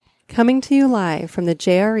Coming to you live from the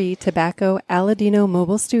JRE Tobacco Aladino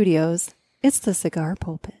Mobile Studios, it's the Cigar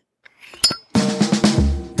Pulpit.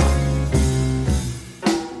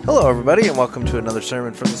 Hello, everybody, and welcome to another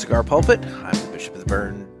sermon from the Cigar Pulpit. I'm the Bishop of the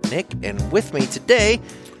Burn, Nick, and with me today,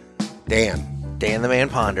 Dan the Man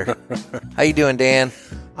Ponder. How you doing, Dan?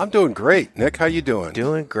 I'm doing great. Nick, how you doing?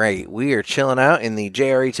 Doing great. We are chilling out in the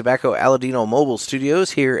JRE Tobacco Aladino Mobile Studios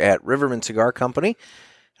here at Riverman Cigar Company,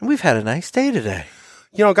 and we've had a nice day today.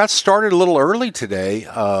 You know, got started a little early today,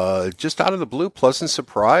 just out of the blue, pleasant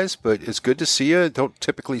surprise, but it's good to see you. Don't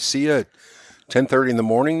typically see you at 10:30 in the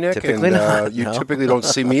morning, Nick. Typically not. You typically don't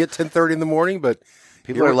see me at 10:30 in the morning, but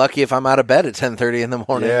people are lucky if I'm out of bed at 10:30 in the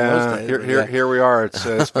morning. Yeah, most days. here we are.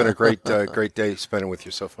 It's been a great day spending with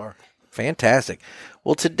you so far. Fantastic.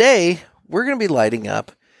 Well, today we're going to be lighting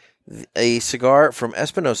up a cigar from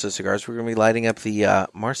Espinosa Cigars. We're going to be lighting up the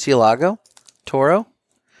Murcielago Toro.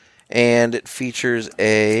 And it features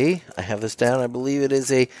I have this down, I believe it is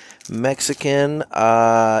a Mexican,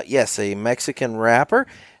 a Mexican wrapper,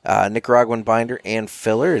 Nicaraguan binder and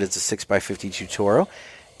filler. It is a 6x52 Toro.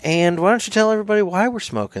 And why don't you tell everybody why we're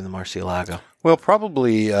smoking the Murcielago? Well,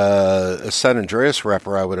 probably a San Andreas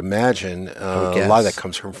wrapper, I would imagine. A lot of that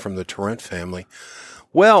comes from the Torrent family.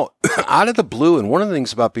 Well, out of the blue, and one of the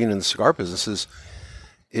things about being in the cigar business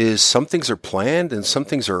is some things are planned and some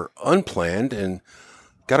things are unplanned, and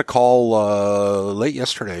got a call late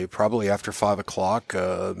yesterday, probably after 5 o'clock.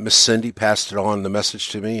 Miss Cindy passed the message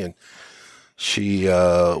to me, and she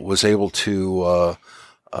was able to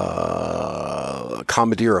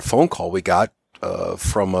commandeer a phone call we got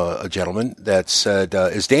from a gentleman that said,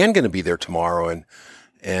 "Is Dan going to be there tomorrow?"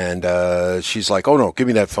 And she's like, "Oh no, give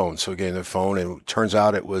me that phone." So we gave him the phone, and it turns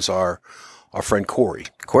out it was our friend Corey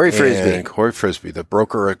Frisbee, the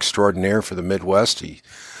broker extraordinaire for the Midwest.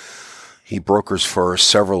 He brokers for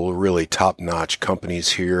several really top-notch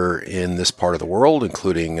companies here in this part of the world,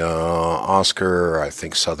 including Oscar, I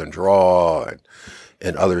think Southern Draw,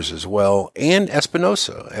 and others as well, and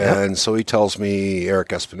Espinosa. And so he tells me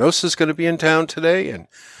Eric Espinosa is going to be in town today, and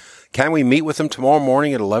can we meet with him tomorrow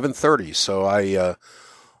morning at 11:30? So I,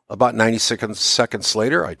 about 90 seconds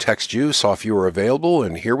later, I text you, saw if you were available,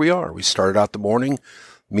 and here we are. We started out the morning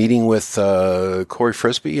meeting with Corey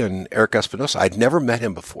Frisbee and Eric Espinosa. I'd never met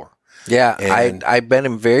him before. Yeah, I met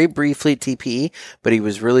him very briefly at TPE, but he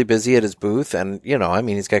was really busy at his booth, and,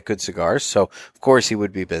 he's got good cigars, so of course he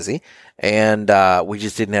would be busy, and we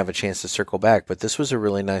just didn't have a chance to circle back, but this was a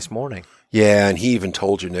really nice morning. Yeah, and he even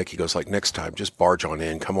told you, Nick, he goes, next time, just barge on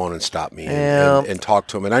in, come on and stop me and talk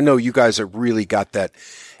to him. And I know you guys have really got that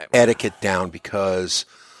etiquette down because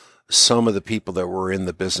some of the people that were in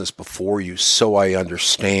the business before you, so I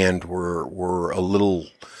understand, were a little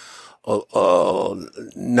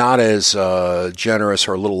not as generous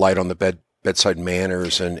or a little light on the bedside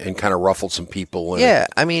manners and kind of ruffled some people. Yeah,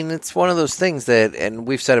 it's one of those things that, and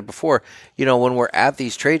we've said it before, when we're at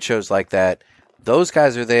these trade shows like that, those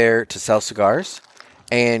guys are there to sell cigars,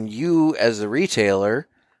 and you as a retailer,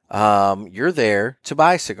 you're there to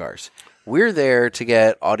buy cigars. We're there to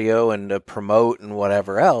get audio and to promote and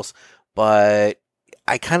whatever else, but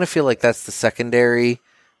I kind of feel like that's the secondary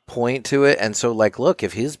point to it. And so, look,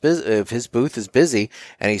 if his booth is busy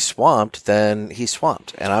and he's swamped, then he's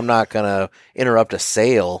swamped, and I'm not gonna interrupt a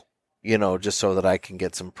sale, just so that I can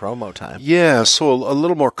get some promo time. Yeah. So a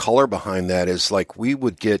little more color behind that is we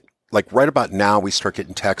would get right about now we start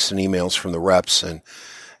getting texts and emails from the reps and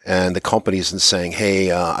the companies and saying,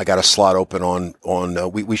 "Hey, I got a slot open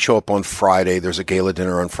on we show up on Friday. There's a gala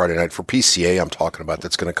dinner on Friday night for PCA. I'm talking about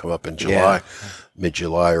that's going to come up in July,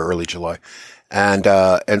 mid-July or early July." And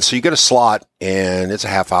so you get a slot, and it's a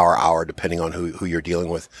half hour, depending on who you're dealing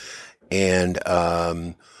with. And,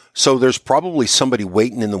 so there's probably somebody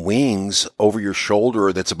waiting in the wings over your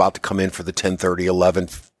shoulder that's about to come in for the 10:30,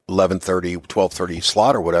 11:30, 12:30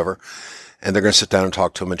 slot or whatever. And they're going to sit down and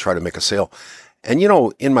talk to them and try to make a sale. And,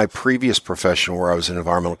 in my previous profession where I was an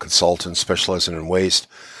environmental consultant specializing in waste,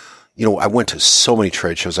 I went to so many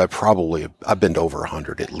trade shows. I've been to over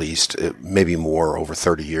 100 at least, maybe more, over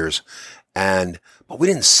 30 years. But we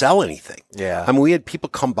didn't sell anything. Yeah. We had people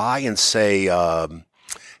come by and say,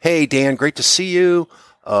 "Hey, Dan, great to see you."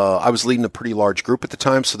 I was leading a pretty large group at the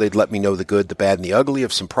time, so they'd let me know the good, the bad, and the ugly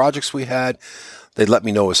of some projects we had. They'd let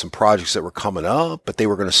me know of some projects that were coming up, but they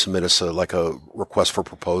were going to submit us a request for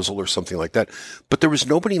proposal or something like that. But there was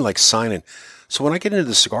nobody signing. So when I get into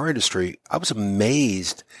the cigar industry, I was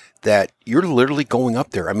amazed that you're literally going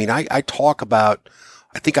up there. I talk about,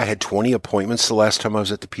 I think I had 20 appointments the last time I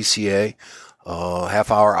was at the PCA,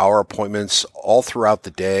 hour appointments all throughout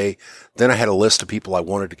the day. Then I had a list of people I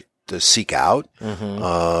wanted to seek out.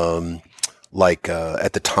 like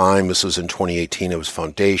at the time, this was in 2018, it was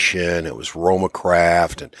Foundation, it was Roma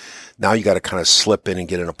Craft, and now you got to kind of slip in and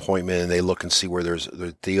get an appointment, and they look and see where there's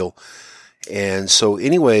a deal. And so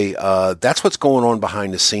anyway, that's what's going on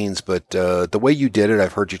behind the scenes. But the way you did it,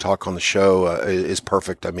 I've heard you talk on the show, is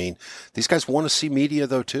perfect. I mean, these guys want to see media,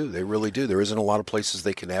 though, too. They really do. There isn't a lot of places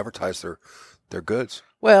they can advertise their goods.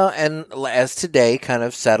 Well, and as today kind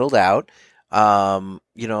of settled out,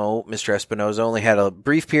 Mr. Espinosa only had a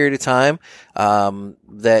brief period of time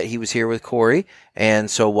that he was here with Corey.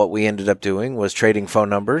 And so what we ended up doing was trading phone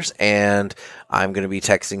numbers, and I'm going to be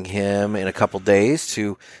texting him in a couple days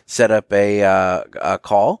to set up a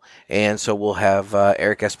call. And so we'll have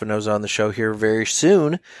Eric Espinosa on the show here very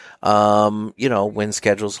soon, when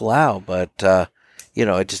schedules allow. But,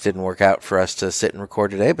 it just didn't work out for us to sit and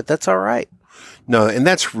record today, but that's all right. No, and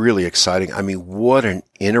that's really exciting. I mean, what an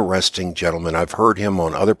interesting gentleman. I've heard him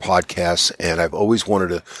on other podcasts, and I've always wanted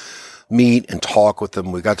to meet and talk with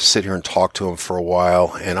him. We got to sit here and talk to him for a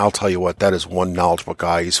while, and I'll tell you what, that is one knowledgeable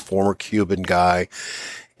guy. He's a former Cuban guy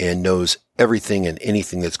and knows everything and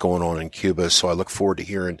anything that's going on in Cuba, so I look forward to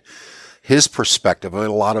hearing his perspective. I mean,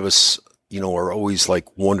 a lot of us, are always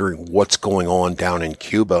like wondering what's going on down in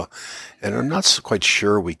Cuba. And I'm not quite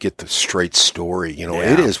sure we get the straight story.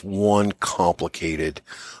 It is one complicated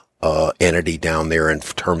entity down there in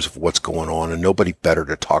terms of what's going on, and nobody better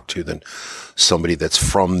to talk to than somebody that's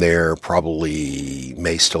from there, probably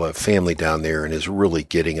may still have family down there, and is really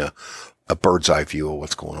getting a bird's eye view of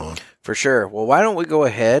what's going on. For sure. Well, why don't we go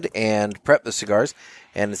ahead and prep the cigars,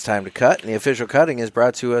 and it's time to cut. And the official cutting is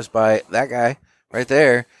brought to us by that guy right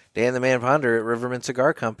there, Dan the Man Ponder at Riverman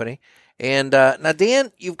Cigar Company. And now,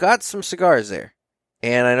 Dan, you've got some cigars there.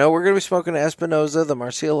 And I know we're going to be smoking Espinosa, the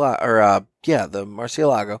Murcielago, the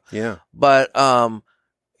Murcielago. Yeah. But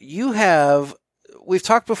we've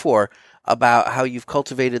talked before about how you've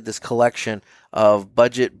cultivated this collection of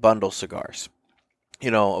budget bundle cigars.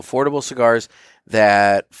 Affordable cigars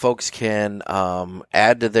that folks can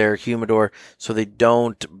add to their humidor so they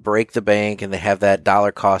don't break the bank and they have that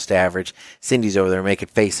dollar cost average. Cindy's over there making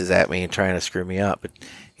faces at me and trying to screw me up. But,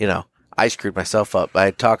 I screwed myself up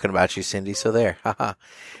by talking about you, Cindy. So there.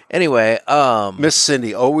 Anyway. Miss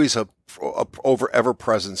Cindy, always a ever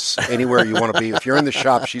presence anywhere you want to be. If you're in the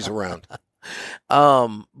shop, she's around.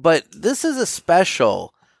 But this is a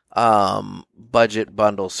special budget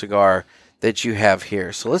bundle cigar that you have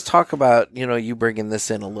here. So let's talk about, you bringing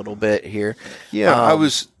this in a little bit here. Yeah,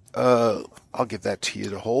 I'll give that to you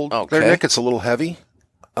to hold. Okay. There, Nick, it's a little heavy.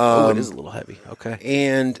 It is a little heavy. Okay.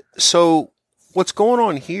 And so what's going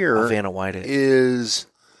on here Vanna White is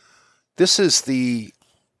this is the,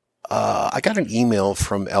 I got an email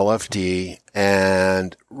from LFD,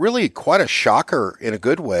 and really quite a shocker in a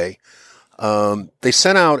good way. They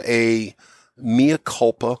sent out a mea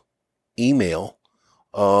culpa email,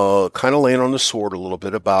 kind of laying on the sword a little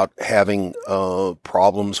bit about having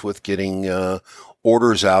problems with getting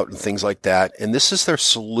orders out and things like that. And this is their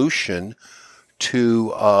solution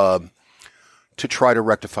to try to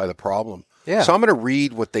rectify the problem. Yeah. So I'm going to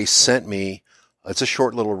read what they sent me. It's a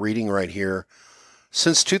short little reading right here.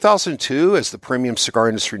 Since 2002, as the premium cigar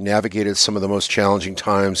industry navigated some of the most challenging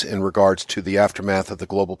times in regards to the aftermath of the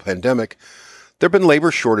global pandemic, there have been labor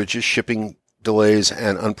shortages, shipping delays,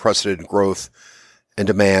 and unprecedented growth and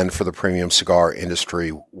demand for the premium cigar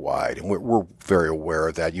industry wide. And we're very aware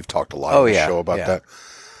of that. You've talked a lot on the show about that.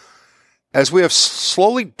 As we have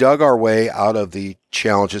slowly dug our way out of the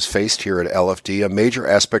challenges faced here at LFD, a major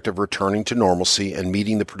aspect of returning to normalcy and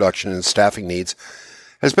meeting the production and staffing needs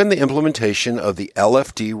has been the implementation of the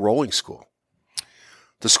LFD Rolling School.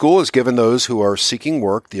 The school has given those who are seeking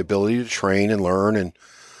work the ability to train and learn an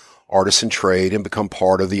artisan trade and become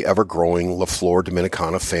part of the ever-growing La Flor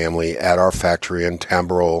Dominicana family at our factory in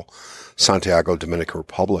Tamboril, Santiago, Dominican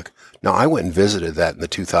Republic. Now, I went and visited that in the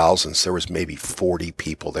 2000s. There was maybe 40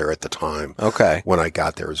 people there at the time. Okay. When I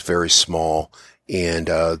got there, it was very small, and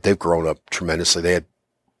they've grown up tremendously.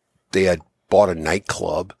 They had bought a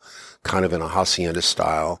nightclub, kind of in a hacienda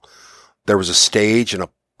style. There was a stage and a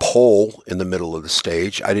pole in the middle of the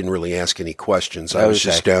stage. I didn't really ask any questions. I was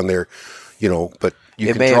just down there, but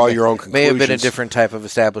you can draw your own conclusions. May have been a different type of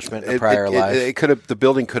establishment in a prior life. It could have, the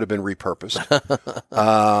building could have been repurposed.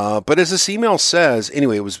 But as this email says,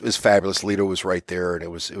 anyway, it was fabulous. Lito was right there, and it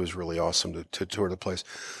was really awesome to tour the place.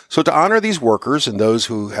 So to honor these workers and those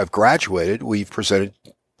who have graduated, we've presented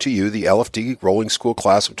to you the LFD Rolling School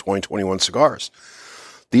Class of 2021 cigars.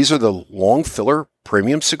 These are the long filler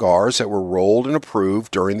premium cigars that were rolled and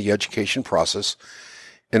approved during the education process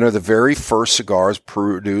and are the very first cigars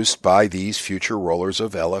produced by these future rollers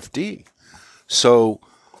of LFD. So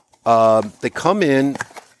they come in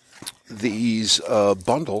these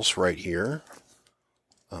bundles right here.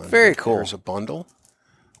 Very cool. There's a bundle.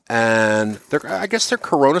 And I guess they're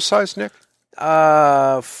Corona size, Nick?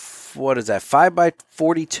 What is that?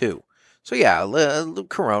 5x42. So yeah,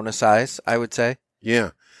 Corona size, I would say.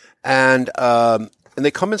 Yeah. And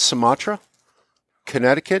they come in Sumatra,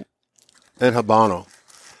 Connecticut, and Habano.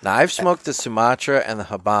 Now, I've smoked the Sumatra and the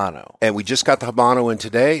Habano. And we just got the Habano in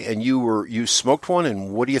today, and you smoked one,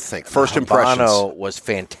 and what do you think? First impressions. Habano was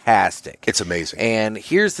fantastic. It's amazing. And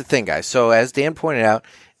here's the thing, guys. So as Dan pointed out,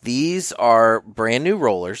 these are brand new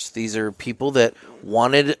rollers. These are people that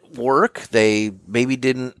wanted work. They maybe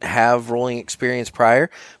didn't have rolling experience prior,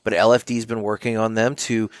 but LFD's been working on them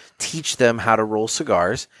to teach them how to roll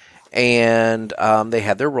cigars. And they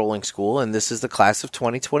had their rolling school, and this is the class of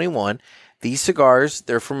 2021. These cigars,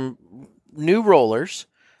 they're from new rollers.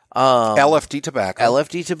 LFD tobacco.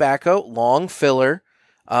 LFD tobacco, long filler.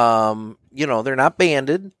 They're not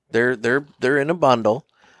banded. They're in a bundle.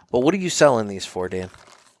 But what are you selling these for, Dan?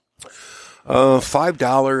 $5,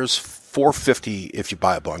 $4.50 if you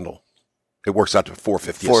buy a bundle. It works out to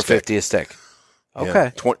 $4.50. $4.50 a stick.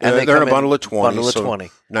 Okay. Yeah. And they're in a bundle of 20. Bundle of 20.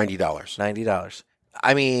 $90. $90.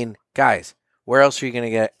 I mean, guys, where else are you going to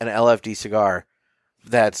get an LFD cigar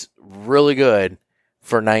that's really good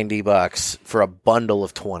for $90 for a bundle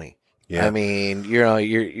of 20? Yeah. I mean,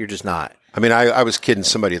 you're just not. I mean, I was kidding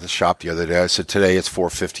somebody at the shop the other day. I said, today it's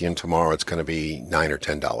 $4.50 and tomorrow it's going to be $9 or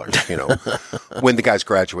 $10, when the guys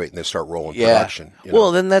graduate and they start rolling production.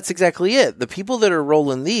 Well, then that's exactly it. The people that are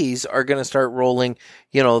rolling these are going to start rolling,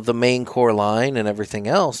 the main core line and everything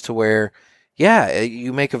else to where,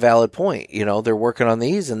 you make a valid point. They're working on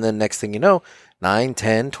these, and then next thing you know, $9,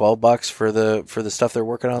 $10, $12 for the stuff they're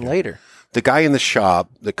working on later. The guy in the shop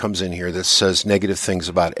that comes in here that says negative things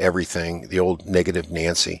about everything, the old negative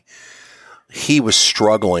Nancy, he was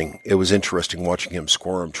struggling. It was interesting watching him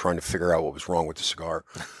squirm, trying to figure out what was wrong with the cigar.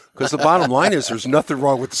 Because the bottom line is there's nothing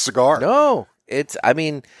wrong with the cigar. No, it's a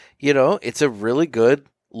really good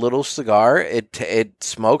little cigar. It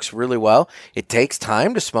smokes really well. It takes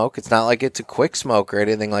time to smoke. It's not like it's a quick smoke or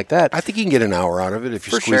anything like that. I think you can get an hour out of it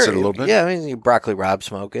if you squeeze it a little bit. Yeah, I mean, you Broccoli Rob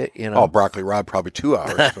smoke it, Oh, Broccoli Rob, probably 2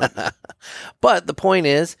 hours. But, but the point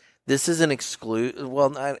is, this is an exclusive.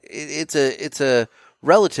 Well, it's a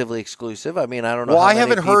relatively exclusive. I mean, I don't know. Well, I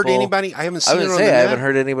haven't heard anybody. I haven't seen it on the net. I haven't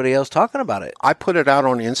heard anybody else talking about it. I put it out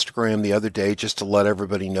on Instagram the other day just to let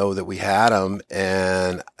everybody know that we had them.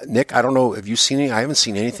 And Nick, I don't know. Have you seen any? I haven't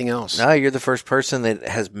seen anything else. No, you're the first person that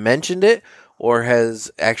has mentioned it or has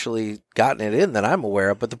actually gotten it in that I'm aware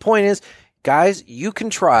of. But the point is, guys, you can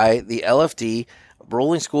try the LFD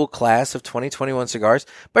Rolling School Class of 2021 cigars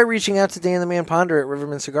by reaching out to Dan the Man Ponder at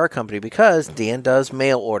Riverman Cigar Company, because Dan does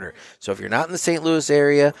mail order. So if you're not in the St. Louis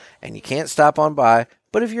area and you can't stop on by,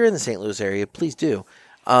 but if you're in the St. Louis area, please do.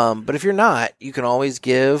 But if you're not, you can always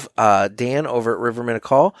give Dan over at Riverman a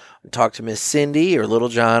call, talk to Miss Cindy or Little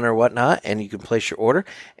John or whatnot, and you can place your order,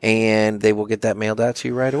 and they will get that mailed out to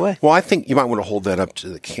you right away. Well, I think you might want to hold that up to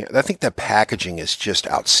the camera. I think that packaging is just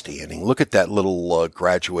outstanding. Look at that little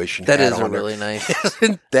graduation hat. That is really nice.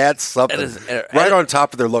 Isn't that something? Right on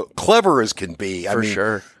top of their logo. Clever as can be. I mean,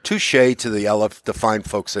 sure. Touche to the fine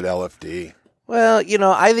folks at LFD. Well,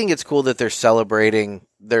 I think it's cool that they're celebrating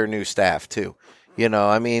their new staff, too.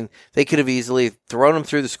 I mean, they could have easily thrown them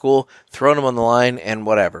through the school, thrown them on the line, and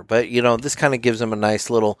whatever. But, this kind of gives them a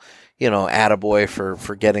nice little, attaboy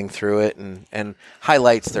for getting through it and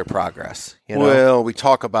highlights their progress. Well, we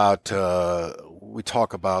talk about the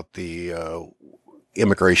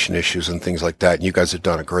immigration issues and things like that. And you guys have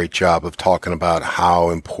done a great job of talking about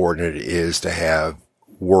how important it is to have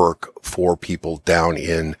work for people down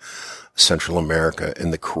in Central America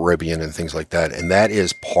and the Caribbean and things like that. And that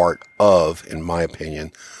is part of, in my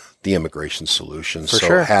opinion, the immigration solution. So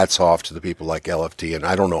sure. Hats off to the people like LFD. And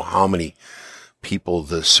I don't know how many people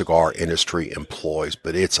the cigar industry employs,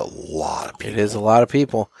 but it's a lot of people. It is a lot of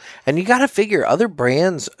people. And you got to figure other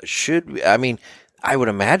brands I would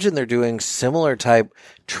imagine they're doing similar type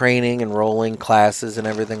training and rolling classes and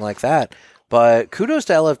everything like that. But kudos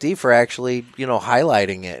to LFD for actually,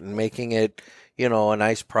 highlighting it and making it, a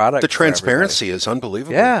nice product. The transparency is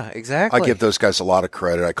unbelievable. Yeah, exactly. I give those guys a lot of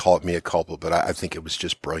credit. I call it mea culpa, but I think it was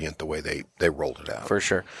just brilliant the way they rolled it out. For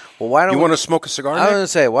sure. Well, why don't you want to smoke a cigar? I was going to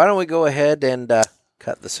say, why don't we go ahead and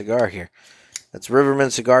cut the cigar here? That's Riverman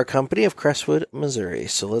Cigar Company of Crestwood, Missouri.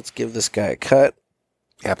 So let's give this guy a cut.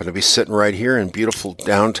 Happen to be sitting right here in beautiful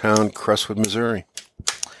downtown Crestwood, Missouri.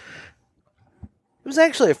 It was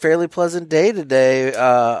actually a fairly pleasant day today,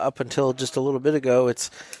 up until just a little bit ago.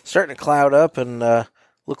 It's starting to cloud up and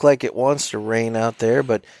look like it wants to rain out there,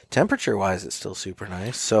 but temperature-wise, it's still super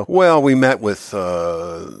nice. So, Well, we met with,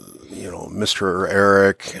 Mr.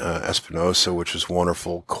 Eric Espinosa, which was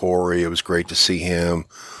wonderful. Corey, it was great to see him.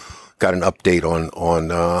 Got an update on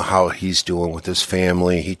how he's doing with his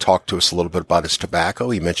family. He talked to us a little bit about his tobacco.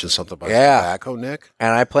 He mentioned something about his tobacco, Nick.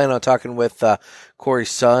 And I plan on talking with Corey's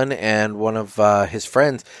son and one of his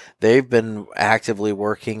friends. They've been actively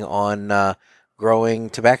working on growing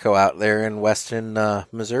tobacco out there in western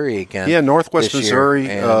Missouri again. Yeah, northwest Missouri,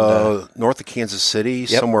 and, north of Kansas City,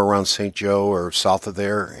 yep. somewhere around St. Joe or south of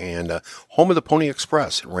there, and home of the Pony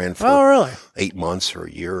Express. It ran for really? 8 months or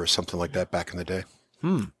a year or something like that back in the day.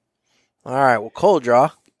 All right, well, cold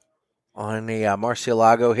draw on the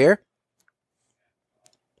Murcielago here.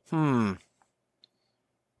 I'm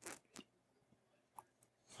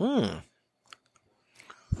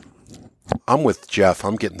with Jeff.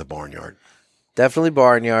 I'm getting the Barnyard. Definitely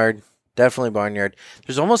Barnyard.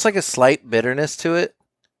 There's almost like a slight bitterness to it.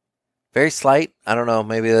 Very slight. I don't know.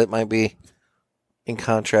 Maybe that might be in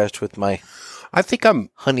contrast with my I think I'm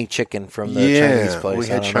honey chicken from the Chinese place. We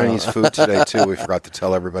had Chinese food today, too. We forgot to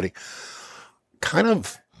tell everybody. Kind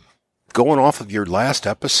of going off of your last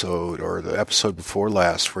episode or the episode before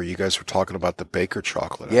last where you guys were talking about the Baker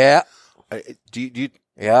chocolate. Yeah. Do you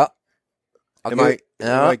Yeah. Am I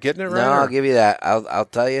getting it right? No, I'll give you that. I'll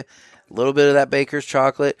tell you a little bit of that Baker's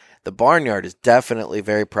chocolate. The Barnyard is definitely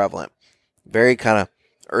very prevalent. Very kind of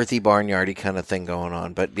earthy barnyardy kind of thing going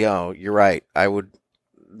on. But you're right. I would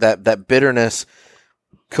that bitterness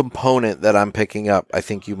component that I'm picking up, I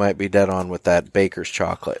think you might be dead on with that Baker's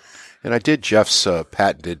chocolate. And I did Jeff's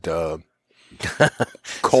patented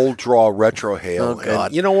cold draw retrohale. Oh, God.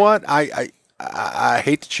 And you know what? I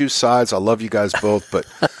hate to choose sides. I love you guys both, but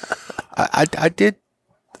I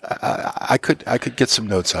could get some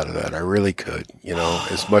notes out of that. I really could.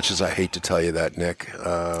 As much as I hate to tell you that, Nick.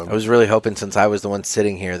 I was really hoping, since I was the one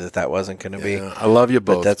sitting here, that wasn't going to be. I love you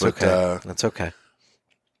both. But that's okay. That's okay.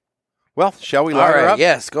 Well, shall we light her up?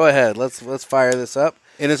 Yes, go ahead. Let's fire this up.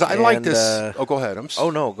 And as I light this, go ahead.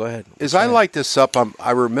 No, go ahead. As I light this up,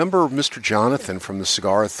 I remember Mr. Jonathan from the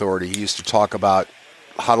Cigar Authority. He used to talk about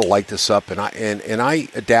how to light this up, and I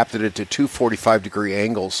adapted it to 245-degree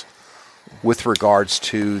angles with regards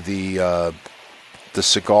to the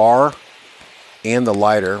cigar and the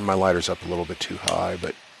lighter. My lighter's up a little bit too high,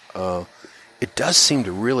 but it does seem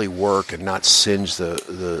to really work and not singe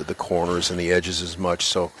the corners and the edges as much.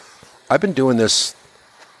 So I've been doing this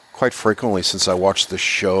quite frequently since I watched the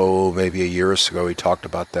show maybe a year ago. He talked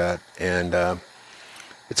about that, and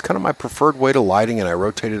it's kind of my preferred way to lighting, and I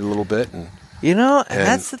rotate it a little bit. And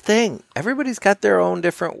that's the thing. Everybody's got their own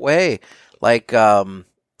different way. Like,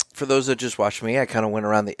 for those that just watch me, I kind of went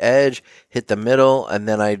around the edge, hit the middle, and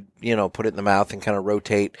then I, put it in the mouth and kind of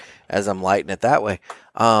rotate as I'm lighting it that way.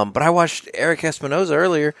 But I watched Eric Espinosa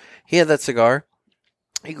earlier. He had that cigar.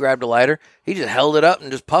 He grabbed a lighter. He just held it up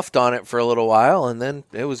and just puffed on it for a little while, and then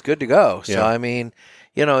it was good to go. So, I mean,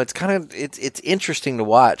 it's kind of it's interesting to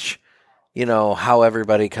watch, how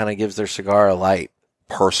everybody kind of gives their cigar a light.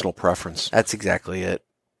 Personal preference. That's exactly it.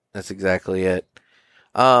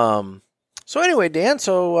 So anyway, Dan,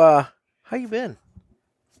 how you been?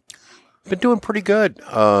 Been doing pretty good.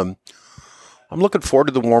 I'm looking forward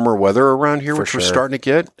to the warmer weather around here, which we're starting to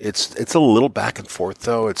get. It's a little back and forth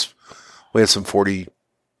though. We had some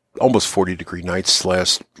almost 40-degree nights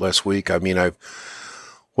last week. I mean,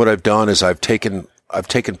 what I've done is I've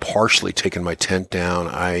partially taken my tent down.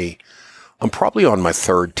 I'm probably on my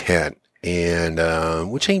third tent,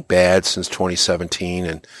 and which ain't bad since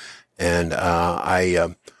 2017,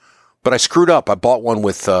 but I screwed up. I bought one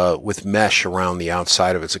with mesh around the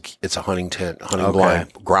outside of it. It's a hunting tent,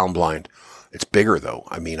 blind, ground blind. It's bigger though.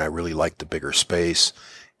 I mean, I really like the bigger space,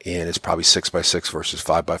 and it's probably 6x6 versus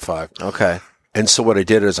 5x5. Okay. And so what I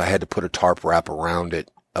did is I had to put a tarp wrap around it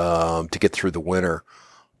to get through the winter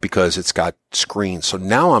because it's got screens. So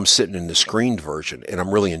now I'm sitting in the screened version, and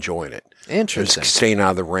I'm really enjoying it. Interesting. It's staying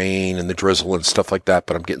out of the rain and the drizzle and stuff like that,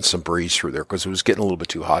 but I'm getting some breeze through there because it was getting a little bit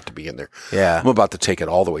too hot to be in there. Yeah. I'm about to take it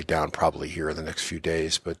all the way down probably here in the next few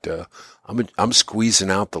days, but I'm squeezing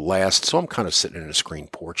out the last, so I'm kind of sitting in a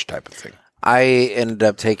screened porch type of thing. I ended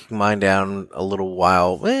up taking mine down a little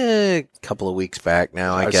while, a couple of weeks back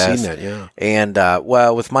now, I guess. I've seen that, yeah. And,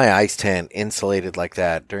 with my ice tent insulated like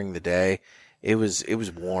that during the day, it was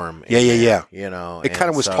warm. Yeah. It kind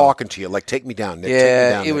of was talking to you, like, take me down, Nick. Yeah, take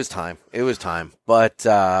me down, it was time. But,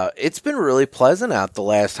 it's been really pleasant out the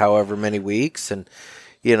last however many weeks. And,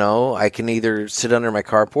 I can either sit under my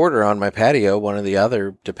carport or on my patio, one or the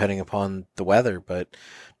other, depending upon the weather. But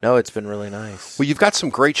no, it's been really nice. Well, you've got some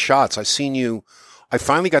great shots. I seen you I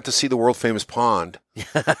finally got to see the world famous pond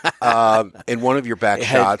in one of your back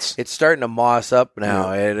shots. It's starting to moss up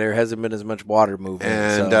now. Yeah. There hasn't been as much water moving.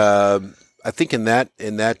 And I think in that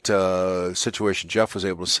situation, Jeff was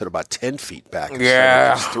able to sit about 10 feet back.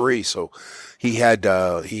 Yeah, just 3. So he had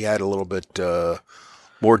a little bit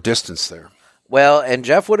more distance there. Well, and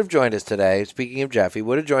Jeff would have joined us today. Speaking of Jeff, he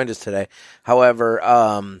would have joined us today.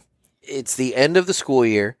 However, it's the end of the school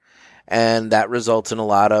year, and that results in a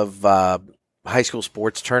lot of high school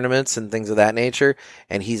sports tournaments and things of that nature.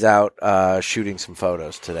 And he's out shooting some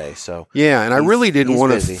photos today. So yeah, and I really didn't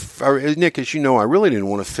want to, Nick, as you know, I really didn't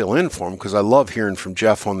want to fill in for him because I love hearing from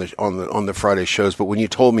Jeff on the Friday shows. But when you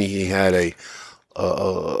told me he had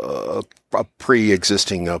a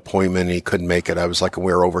pre-existing appointment and he couldn't make it, I was like,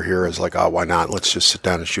 we're over here. I was like, oh, why not? Let's just sit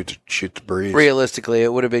down and shoot the breeze. Realistically,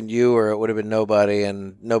 it would have been you or it would have been nobody,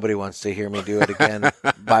 and nobody wants to hear me do it again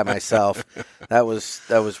by myself. That was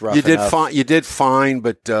rough. You did fine,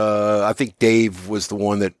 but I think Dave was the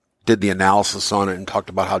one that did the analysis on it and talked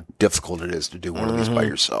about how difficult it is to do one of these by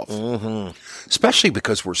yourself. Especially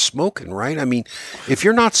because we're smoking, right? I mean, if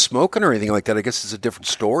you're not smoking or anything like that, I guess it's a different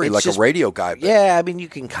story, it's like just a radio guy. But. Yeah, I mean, you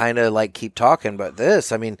can kind of like keep talking, but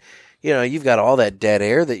this, I mean, you know, you've got all that dead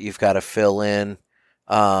air that you've got to fill in.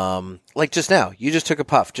 Like just now, you just took a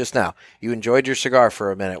puff just now. You enjoyed your cigar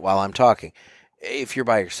for a minute while I'm talking. If you're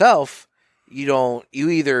by yourself, you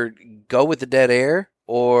either go with the dead air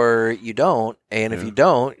or you don't, and if you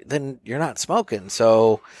don't, then you're not smoking.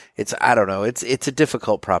 So I don't know, it's a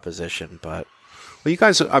difficult proposition, but. Well, you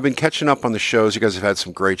guys, I've been catching up on the shows. You guys have had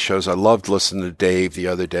some great shows. I loved listening to Dave the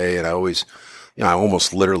other day, and I always, I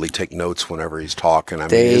almost literally take notes whenever he's talking. I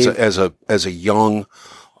mean, as a young,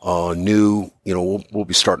 new, we'll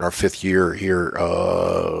be starting our 5th year here,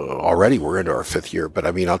 already. We're into our 5th year, but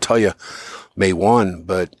I mean, I'll tell you, May 1,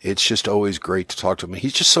 but it's just always great to talk to him.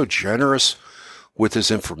 He's just so generous with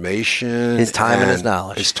his information, his time and his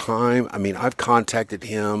knowledge. His time. I mean, I've contacted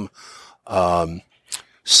him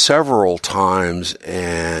several times,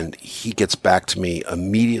 and he gets back to me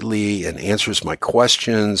immediately and answers my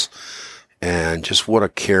questions. And just what a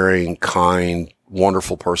caring, kind,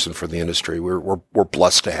 wonderful person for the industry. We're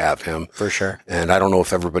blessed to have him for sure. And I don't know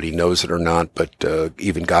if everybody knows it or not, but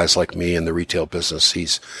even guys like me in the retail business,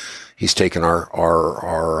 he's taken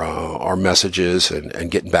our messages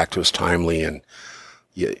and getting back to us timely. And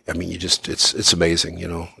yeah, I mean, it's amazing.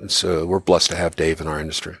 We're blessed to have Dave in our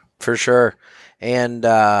industry for sure. And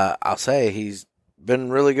I'll say he's been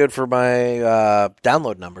really good for my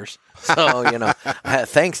download numbers. So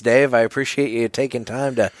thanks, Dave. I appreciate you taking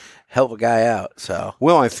time to help a guy out. So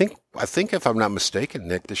well, I think if I'm not mistaken,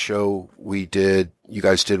 Nick, the show you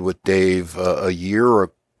guys did with Dave a year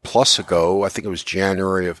or plus ago. I think it was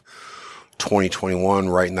January of 2021,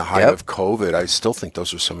 right in the height of COVID. I still think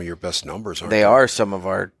those are some of your best numbers, aren't they? They are some of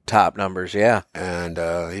our top numbers, yeah. And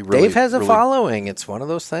Dave has a following. It's one of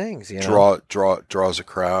those things, draws a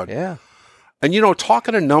crowd. Yeah. And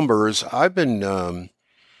talking to numbers, I've been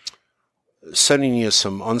sending you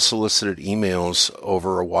some unsolicited emails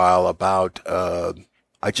over a while about.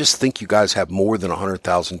 I just think you guys have more than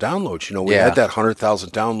 100,000 downloads. We had that 100,000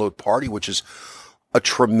 download party, which is a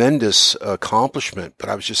tremendous accomplishment, but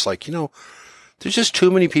I was just like, there's just too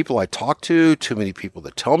many people I talk to, too many people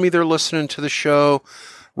that tell me they're listening to the show,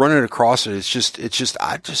 running across it. It's just,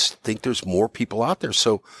 I just think there's more people out there.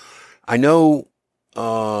 So I know,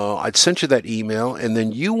 I'd sent you that email, and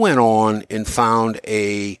then you went on and found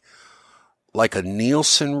a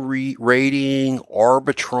Nielsen rating,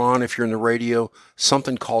 Arbitron, if you're in the radio,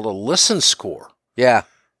 something called a listen score. Yeah.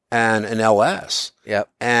 And an LS. Yep.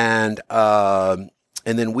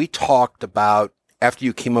 And then we talked about, after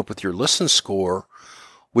you came up with your listen score,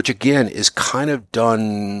 which again is kind of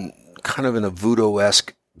done kind of in a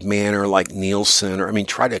voodoo-esque manner like Nielsen,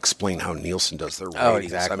 try to explain how Nielsen does their ratings. Oh,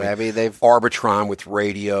 exactly. I mean, they've Arbitron with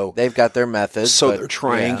radio. They've got their methods. So they're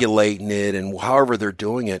triangulating it and however they're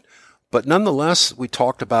doing it. But nonetheless, we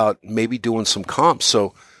talked about maybe doing some comps.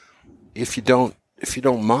 So if you don't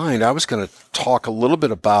mind, I was going to talk a little bit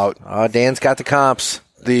about. Dan's got the comps.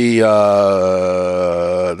 The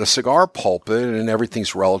Cigar Pulpit, and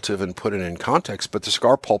everything's relative and put it in context, but the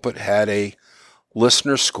Cigar Pulpit had a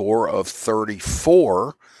listener score of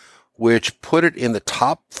 34, which put it in the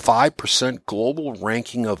top 5% global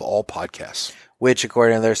ranking of all podcasts. Which,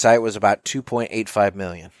 according to their site, was about 2.85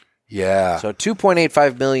 million. Yeah. So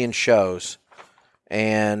 2.85 million shows,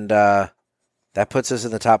 and that puts us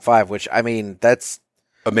in the top 5, which, that's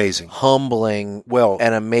amazing, humbling,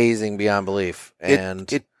 and amazing beyond belief.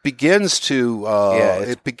 And it begins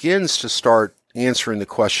to start answering the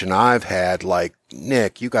question I've had, like,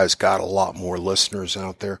 Nick, you guys got a lot more listeners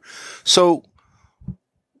out there. So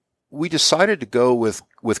we decided to go with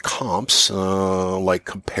comps, like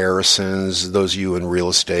comparisons. Those of you in real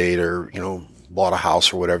estate or, bought a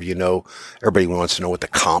house or whatever, everybody wants to know what the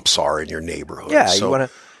comps are in your neighborhood. Yeah, so,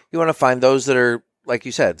 you want to find those that are, like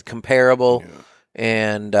you said, comparable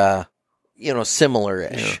and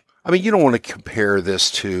similar-ish. Yeah. I mean, you don't want to compare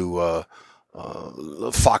this to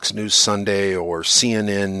Fox News Sunday or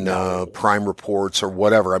CNN Prime Reports or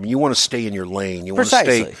whatever. I mean, you want to stay in your lane. You want to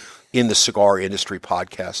stay in the cigar industry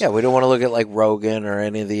podcast. Yeah, we don't want to look at like Rogan or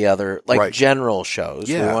any of the other general shows.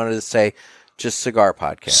 Yeah. We wanted to say just cigar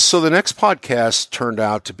podcast. So the next podcast turned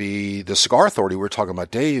out to be the Cigar Authority. We were talking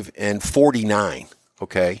about Dave and 49.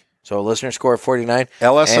 Okay. So a listener score of 49.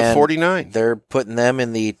 LS of 49. They're putting them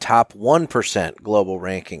in the top 1% global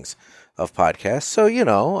rankings of podcasts. So,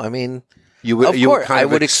 I mean, I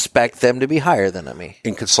would expect them to be higher than me.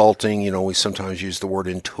 In consulting, we sometimes use the word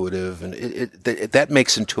intuitive, and that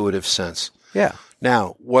makes intuitive sense. Yeah.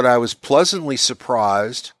 Now, what I was pleasantly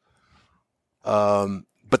surprised,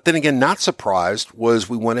 but then again, not surprised, was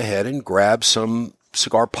we went ahead and grabbed some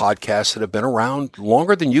cigar podcasts that have been around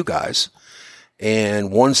longer than you guys,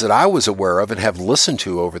 and ones that I was aware of and have listened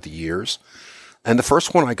to over the years. And the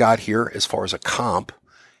first one I got here, as far as a comp,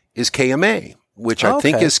 is KMA, which I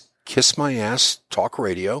think is Kiss My Ass Talk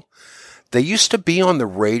Radio. They used to be on the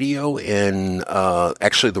radio in,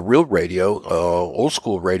 actually the real radio, old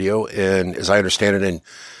school radio, and as I understand it,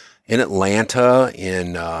 in Atlanta,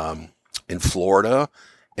 in Florida,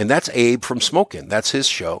 and that's Abe from Smokin'. That's his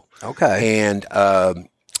show. Okay.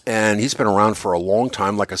 And he's been around for a long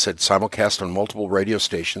time. Like I said, simulcast on multiple radio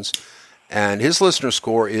stations. And his listener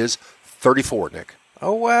score is 34, Nick.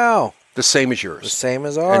 Oh, wow. The same as yours. The same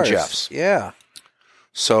as ours. And Jeff's. Yeah.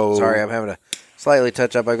 So sorry, I'm having to slightly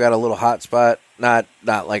touch up. I've got a little hot spot. Not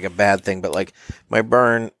like a bad thing, but like my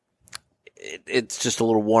burn, it's just a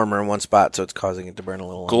little warmer in one spot, so it's causing it to burn a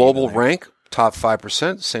little. Global rank, top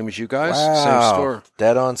 5%, same as you guys. Wow. Same score.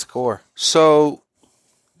 Dead on score. So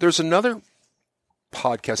there's another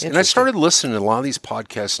podcast, and I started listening to a lot of these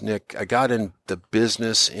podcasts, Nick. I got in the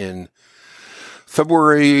business in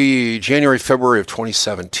January, February of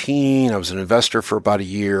 2017. I was an investor for about a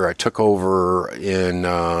year. I took over in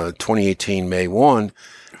 2018, May 1.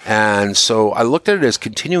 And so I looked at it as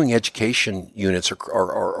continuing education units or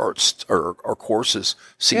courses,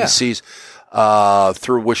 CECs,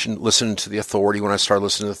 through listening to the Authority when I started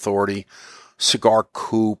listening to the Authority, Cigar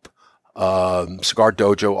Coop, Cigar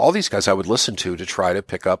Dojo, all these guys I would listen to try to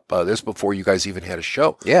pick up this before you guys even had a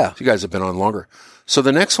show. Yeah. So you guys have been on longer. So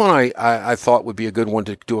the next one I thought would be a good one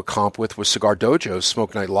to do a comp with was Cigar Dojo's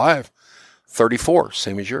Smoke Night Live, 34,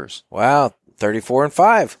 same as yours. Wow, 34 and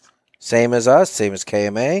 5. Same as us, same as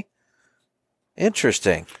KMA.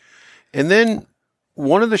 Interesting. And then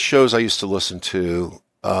one of the shows I used to listen to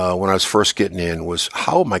when I was first getting in was,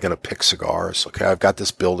 how am I going to pick cigars? Okay, I've got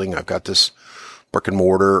this building, I've got this brick and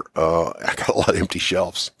mortar, I got a lot of empty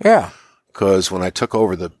shelves. Yeah. Because when I took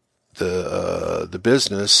over the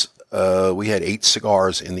business, we had 8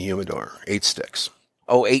 cigars in the humidor, 8 sticks.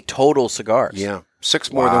 Oh, 8 total cigars. Yeah,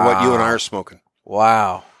 6 more than what you and I are smoking.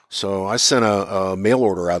 Wow. So I sent a mail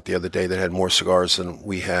order out the other day that had more cigars than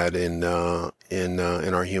we had in our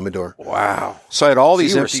humidor. Wow. So I had all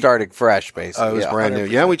these. You were starting fresh, basically. It was brand new.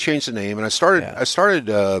 Yeah, we changed the name, and I started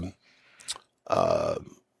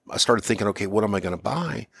thinking, okay, what am I going to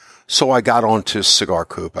buy? So I got onto Cigar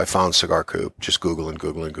Coop. I found Cigar Coop, just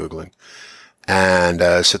Googling,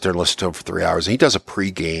 and sit there and listen to him for 3 hours. And he does a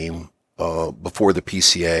pregame before the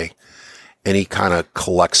PCA. And he kind of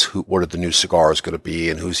collects what are the new cigars going to be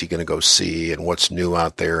and who's he going to go see and what's new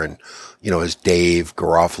out there. And, as Dave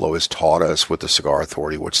Garofalo has taught us with the Cigar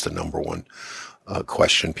Authority, what's the number one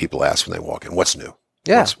question people ask when they walk in? What's new?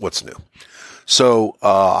 Yeah. What's new? So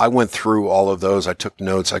I went through all of those. I took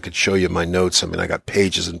notes. I could show you my notes. I mean, I got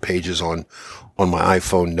pages and pages on my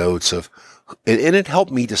iPhone notes and it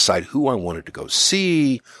helped me decide who I wanted to go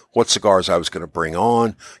see, what cigars I was going to bring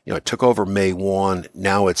on. I took over May 1.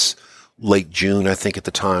 Now it's late June, I think, at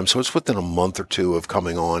the time. So it's within a month or two of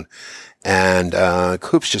coming on. And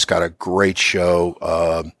Coop's just got a great show.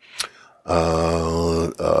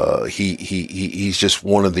 He's just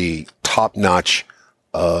one of the top-notch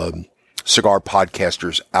cigar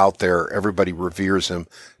podcasters out there. Everybody reveres him.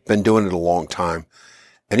 Been doing it a long time.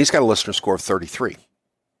 And he's got a listener score of 33.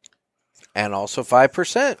 And also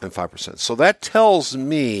 5%. And 5%. So that tells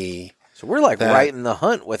me... So we're right in the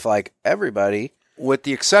hunt with everybody... With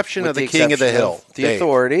the exception of the King of the Hill. The Dave.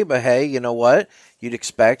 Authority, but hey, you know what? You'd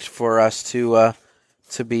expect for us to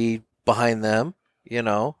be behind them,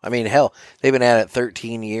 I mean, hell, they've been at it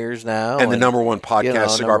 13 years now. And the number one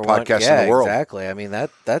podcast, cigar podcast in the world. Exactly. I mean,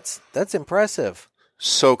 that's impressive.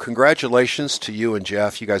 So congratulations to you and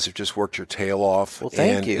Jeff. You guys have just worked your tail off. Well,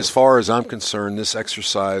 thank you. As far as I'm concerned, this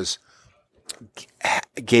exercise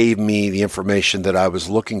gave me the information that I was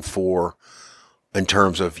looking for in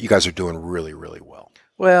terms of you guys are doing really, really well.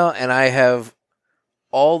 Well, and I have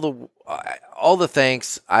all the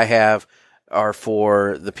thanks I have are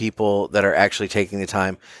for the people that are actually taking the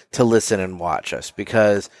time to listen and watch us,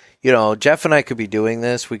 because, you know, Jeff and I could be doing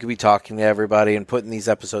this. We could be talking to everybody and putting these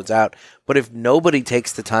episodes out. But if nobody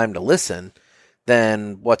takes the time to listen,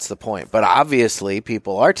 then what's the point? But obviously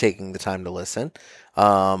people are taking the time to listen,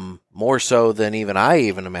 more so than even I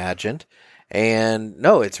imagined. And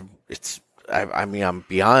no, I mean, I'm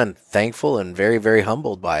beyond thankful and very, very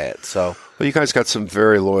humbled by it. So, well, you guys got some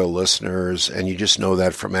very loyal listeners, and you just know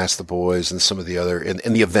that from Ask the Boys and some of the other, and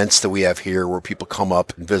the events that we have here where people come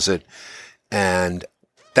up and visit. And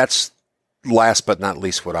that's last but not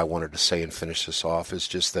least what I wanted to say and finish this off is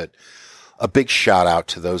just that a big shout out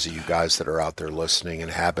to those of you guys that are out there listening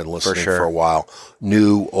and have been listening for a while.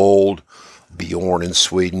 New, old, Bjorn in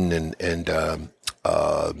Sweden and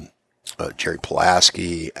Jerry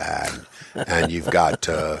Pulaski and you've got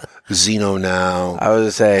Zeno now. I was going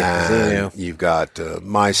to say Zeno. You've got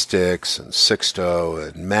My Sticks and Sixto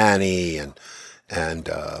and Manny and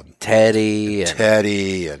Teddy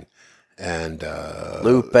and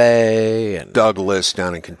Lupe and Douglas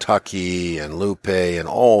down in Kentucky and Lupe and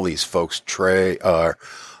all these folks, Trent and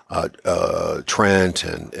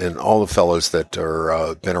all the fellows that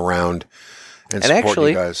are been around and supporting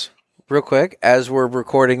actually, you guys. Real quick, as we're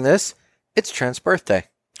recording this, it's Trent's birthday.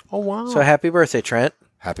 Oh, wow. So happy birthday, Trent.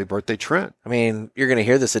 Happy birthday, Trent. I mean, you're going to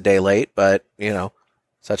hear this a day late, but, you know,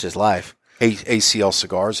 such is life. ACL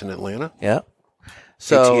Cigars in Atlanta. Yeah.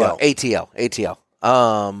 So ATL.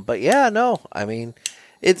 But yeah, no, I mean,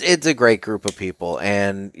 it's a great group of people,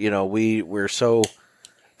 and you know, we really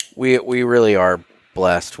are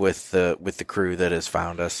blessed with the crew that has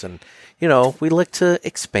found us, and you know, we look to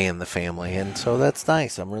expand the family, and so that's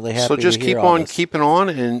nice. I'm really happy. So just to hear keep all on this. keeping on,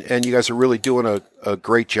 and you guys are really doing a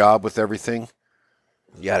great job with everything.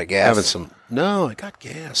 You got a gas? No, I got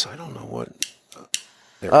gas. I don't know what.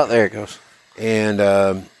 There it goes.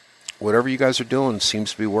 And whatever you guys are doing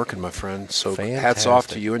seems to be working, my friend. So Fantastic. Hats off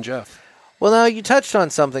to you and Jeff. Well, now you touched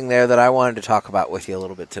on something there that I wanted to talk about with you a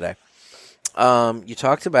little bit today. You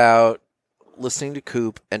talked about listening to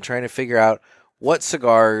Coop and trying to figure out what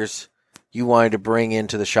cigars you wanted to bring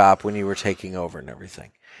into the shop when you were taking over and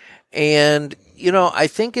everything. And, you know, I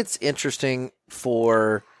think it's interesting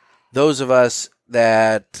for those of us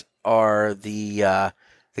that are the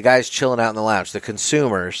guys chilling out in the lounge, the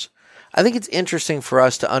consumers. I think it's interesting for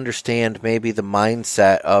us to understand maybe the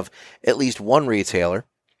mindset of at least one retailer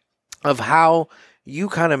of how you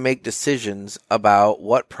kind of make decisions about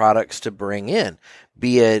what products to bring in,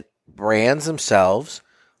 be it brands themselves,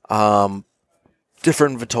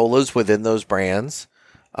 different vitolas within those brands,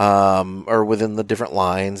 or within the different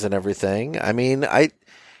lines and everything. I mean,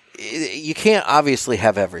 you can't obviously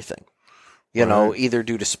have everything, you know, either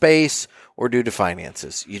due to space or due to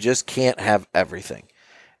finances. You just can't have everything.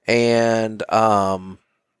 And I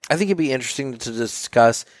think it'd be interesting to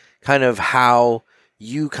discuss kind of how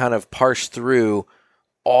you kind of parse through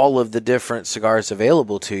all of the different cigars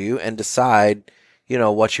available to you and decide, you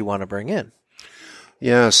know, what you want to bring in.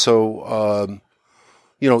 Yeah. So,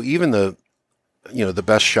 you know, even the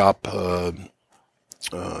best shop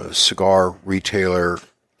cigar retailer,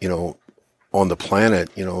 you know, on the planet,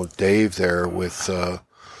 you know, Dave there with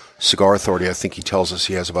Cigar Authority, I think he tells us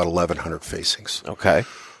he has about 1,100 facings. Okay.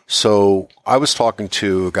 So I was talking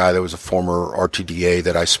to a guy that was a former RTDA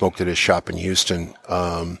that I smoked at his shop in Houston,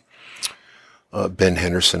 Ben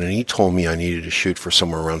Henderson, and he told me I needed to shoot for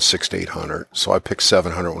somewhere around 600 to 800. So I picked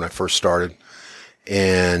 700 when I first started.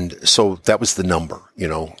 And so that was the number, you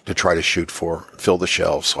know, to try to shoot for, fill the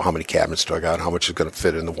shelves. So how many cabinets do I got? How much is going to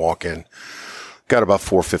fit in the walk-in? Got about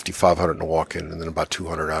 450, 500 in the walk-in, and then about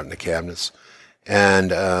 200 out in the cabinets.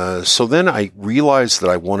 And so then I realized that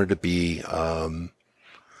I wanted to be,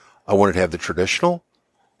 I wanted to have the traditional,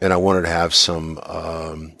 and I wanted to have some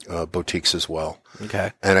boutiques as well.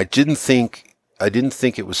 Okay. And I didn't think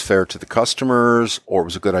it was fair to the customers, or it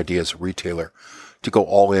was a good idea as a retailer to go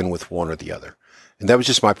all in with one or the other. And that was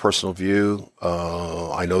just my personal view.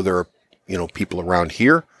 I know there are, you know, people around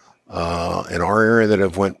here in our area that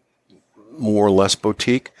have went more or less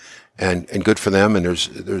boutique, and good for them. And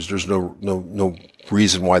there's no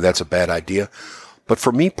reason why that's a bad idea. But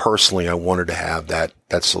for me personally, I wanted to have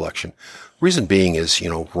that selection. Reason being is, you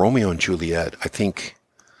know, Romeo and Juliet, I think,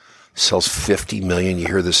 sells 50 million. You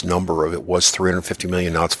hear this number of it was 350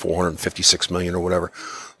 million. Now it's 456 million or whatever.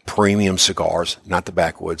 premium cigars, not the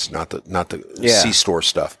backwoods, not the C-store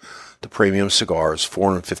stuff. The premium cigars,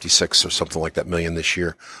 456 or something like that million this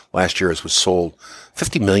year. Last year, as was sold,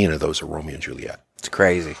 50 million of those are Romeo and Juliet. It's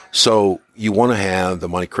crazy. So you want to have the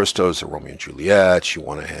Monte Cristos, the Romeo and Juliets. You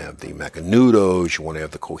want to have the Macanudos. You want to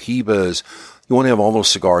have the Cohibas. You want to have all those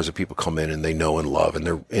cigars that people come in and they know and love. And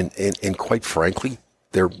they're and quite frankly,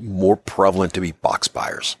 they're more prevalent to be box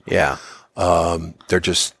buyers. Yeah. They're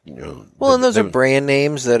just, Well, and those are brand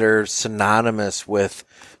names that are synonymous with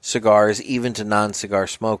cigars, even to non-cigar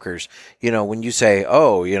smokers. When you say, a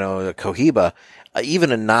Cohiba,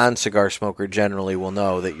 even a non-cigar smoker generally will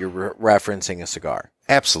know that you're referencing a cigar.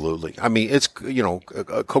 Absolutely. I mean, it's,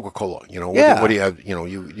 Coca-Cola, Yeah. What do you have,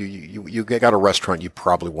 you got a restaurant, you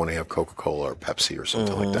probably want to have Coca-Cola or Pepsi or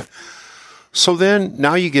something like that. So then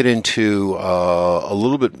now you get into, a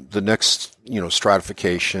little bit the next,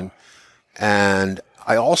 stratification. And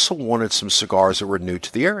I also wanted some cigars that were new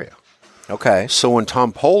to the area. Okay. So when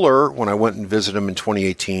Tom Poehler, when I went and visited him in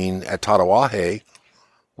 2018 at Tatawahe,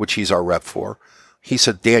 which he's our rep for, he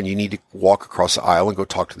said, Dan, you need to walk across the aisle and go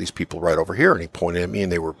talk to these people right over here. And he pointed at me,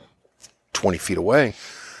 and they were 20 feet away.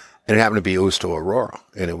 And it happened to be Usto Aurora,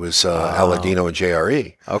 and it was Aladino and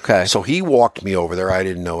JRE. Okay. So he walked me over there. I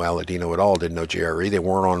didn't know Aladino at all, didn't know JRE. They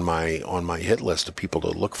weren't on my hit list of people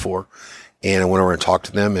to look for. And I went over and talked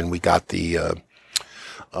to them, and we got the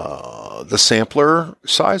sampler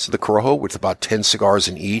size of the Corojo with about 10 cigars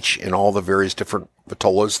in each and all the various different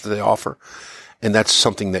vitolas that they offer. And that's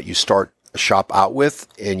something that you start a shop out with,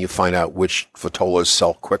 and you find out which vitolas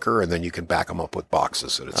sell quicker, and then you can back them up with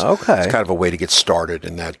boxes. And it's kind of a way to get started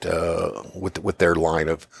in that with their line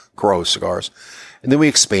of Corojo cigars. And then we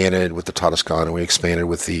expanded with the Toscana. We expanded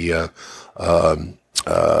with the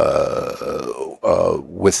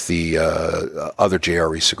other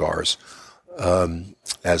JRE cigars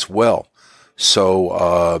as well.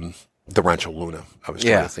 So the Rancho Luna, I was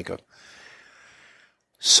trying to think of.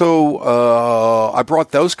 So I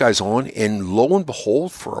brought those guys on, and lo and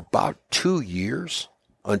behold, for about 2 years,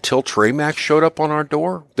 until Trey Max showed up on our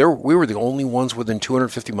door, we were the only ones within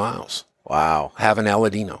 250 miles. Wow. Having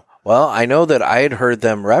Aladino. Well, I know that I had heard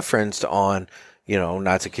them referenced on,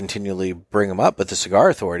 not to continually bring them up, but the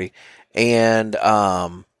Cigar Authority. And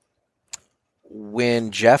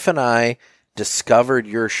when Jeff and I discovered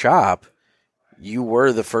your shop, you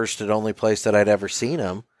were the first and only place that I'd ever seen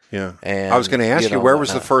them. Yeah. And I was going to ask you, where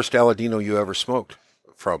was the first Aladino you ever smoked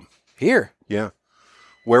from? Here. Yeah.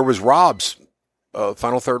 Where was Rob's,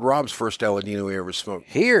 Final Third Rob's first Aladino he ever smoked?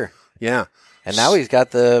 Here. Yeah. And now he's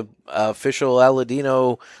got the official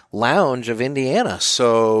Aladino Lounge of Indiana.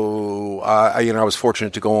 So, I was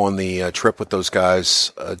fortunate to go on the trip with those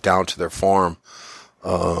guys down to their farm,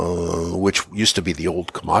 which used to be the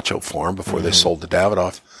old Camacho farm before they sold to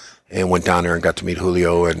Davidoff, and went down there and got to meet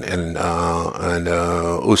Julio, and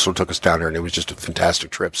Uso took us down there, and it was just a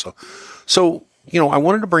fantastic trip. So I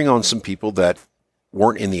wanted to bring on some people that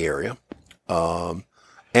weren't in the area,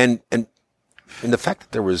 and the fact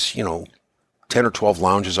that there was 10 or 12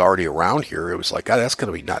 lounges already around here, it was like, God, that's going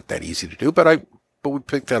to be not that easy to do. But we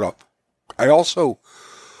picked that up. I also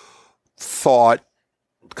thought,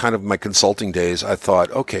 kind of my consulting days, I thought,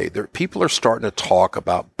 okay, people are starting to talk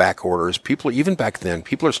about back orders. Even back then,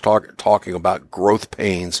 people are talking about growth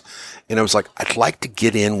pains. And I was like, I'd like to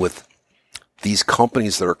get in with these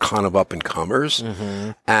companies that are kind of up and comers.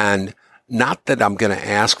 Mm-hmm. And not that I'm going to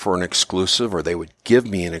ask for an exclusive or they would give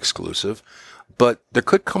me an exclusive, but there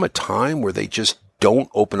could come a time where they just don't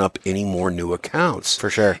open up any more new accounts. For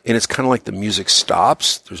sure. And it's kind of like the music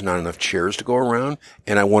stops. There's not enough chairs to go around.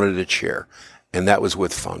 And I wanted a chair. And that was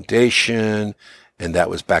with Foundation. And that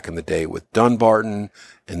was back in the day with Dunbarton.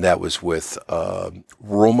 And that was with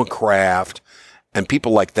Roma Craft. And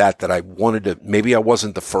people like that I wanted to, maybe I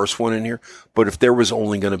wasn't the first one in here, but if there was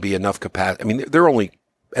only going to be enough capacity, I mean, they're only,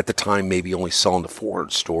 at the time, maybe only selling to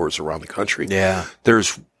 400 stores around the country. Yeah.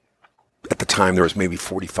 At the time, there was maybe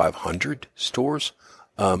 4,500 stores.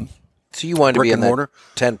 So you wanted to be in that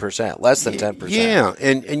 10%, less than 10%. Yeah,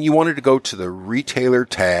 and you wanted to go to the retailer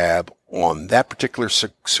tab on that particular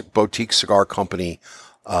boutique cigar company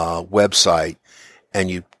website,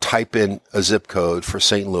 and you type in a zip code for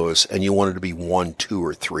St. Louis, and you wanted to be 1, 2,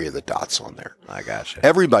 or 3 of the dots on there. I gotcha.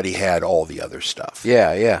 Everybody had all the other stuff.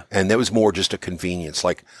 Yeah, yeah. And that was more just a convenience.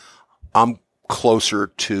 Like, I'm closer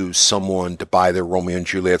to someone to buy their Romeo and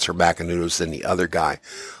Juliets or Macanudos than the other guy.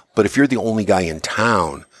 But if you're the only guy in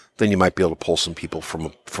town, then you might be able to pull some people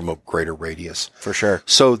from a greater radius. For sure.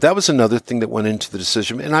 So that was another thing that went into the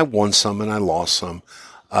decision. And I won some and I lost some.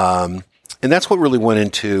 And that's what really went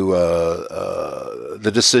into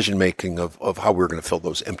the decision making of how we were going to fill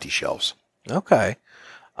those empty shelves. Okay.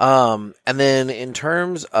 And then in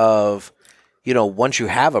terms of, once you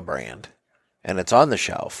have a brand and it's on the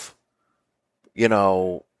shelf,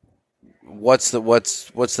 what's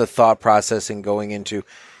the thought process in going into,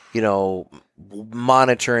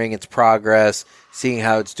 monitoring its progress, seeing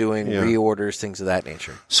how it's doing, reorders, things of that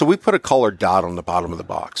nature? So we put a colored dot on the bottom of the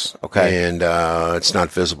box. Okay. And it's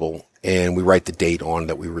not visible. And we write the date on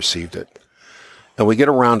that we received it. And we get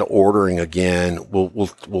around to ordering again, we'll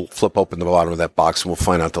flip open the bottom of that box and we'll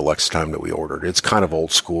find out the next time that we ordered. It's kind of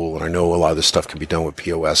old school, and I know a lot of this stuff can be done with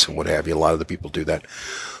POS and what have you. A lot of the people do that.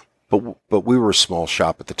 But we were a small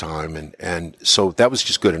shop at the time, and so that was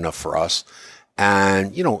just good enough for us.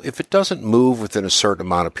 And, if it doesn't move within a certain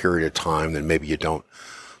amount of period of time, then maybe you don't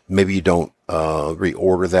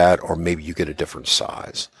reorder that, or maybe you get a different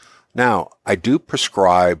size. Now, I do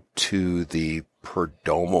prescribe to the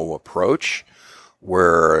Perdomo approach,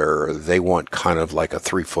 where they want kind of like a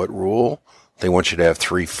 3-foot rule. They want you to have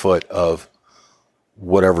 3 foot of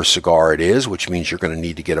whatever cigar it is, which means you're going to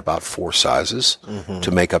need to get about 4 sizes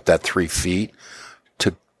to make up that 3 feet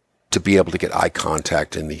to be able to get eye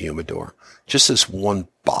contact in the humidor. Just this one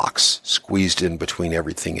box squeezed in between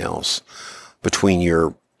everything else, between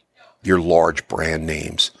your large brand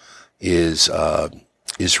names, is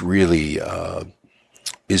really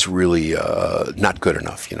not good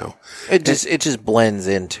enough, It just blends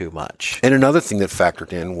in too much. And another thing that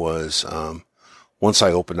factored in was once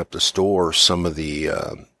I opened up the store, some of the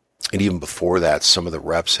and even before that, some of the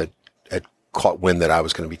reps had caught wind that I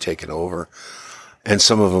was going to be taking over, and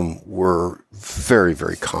some of them were very,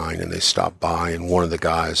 very kind, and they stopped by. And one of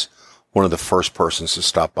the first persons to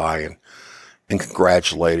stop by and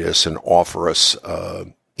congratulate us and offer us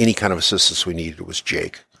any kind of assistance we needed was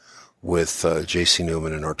Jake, with J.C.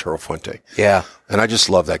 Newman and Arturo Fuente. Yeah. And I just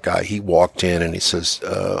love that guy. He walked in and he says,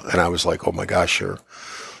 and I was like, oh my gosh,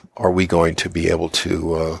 are we going to be able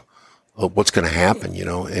to, what's going to happen,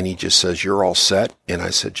 And he just says, you're all set. And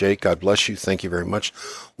I said, Jake, God bless you. Thank you very much.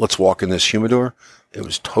 Let's walk in this humidor. It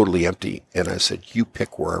was totally empty. And I said, you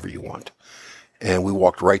pick wherever you want. And we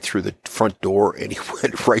walked right through the front door, and he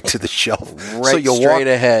went right to the shelf. Right, so straight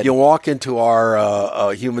ahead. You walk into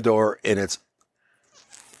our humidor, and it's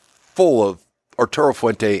full of Arturo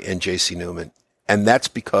Fuente and J.C. Newman. And that's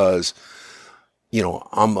because,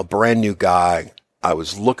 I'm a brand new guy. I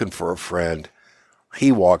was looking for a friend.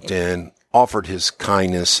 He walked in, offered his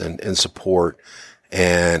kindness and support,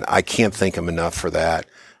 and I can't thank him enough for that.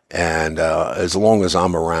 And as long as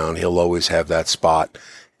I'm around, he'll always have that spot.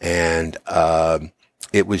 And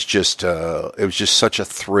it was just such a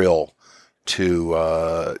thrill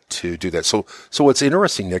to do that. So what's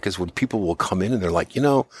interesting, Nick, is when people will come in and they're like,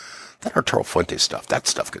 that Arturo Fuente stuff, that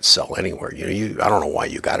stuff could sell anywhere. I don't know why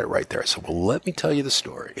you got it right there. I said, well, let me tell you the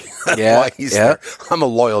story. Yeah. There. I'm a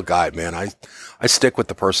loyal guy, man. I stick with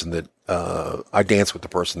the person that, I dance with the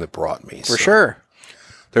person that brought me. For sure.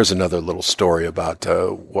 There's another little story about,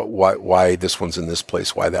 why this one's in this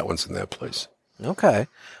place, why that one's in that place. Okay.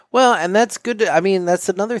 Well, and that's good. That's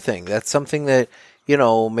another thing. That's something that,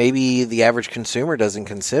 maybe the average consumer doesn't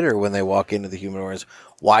consider when they walk into the humidors,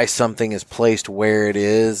 why something is placed where it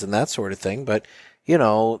is and that sort of thing. But,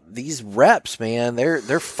 these reps, man,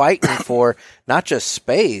 they're fighting for not just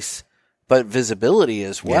space, but visibility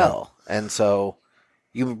as well. Yeah. And so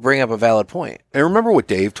you bring up a valid point. And remember what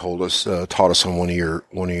Dave taught us on one of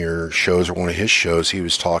your shows, or one of his shows. He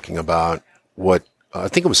was talking about what, I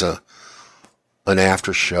think it was an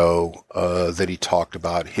after show that he talked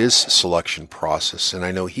about his selection process, and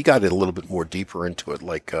I know he got a little bit more deeper into it,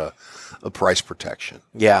 like a price protection.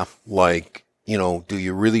 Yeah, like do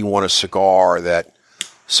you really want a cigar that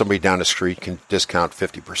somebody down the street can discount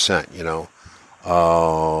 50%,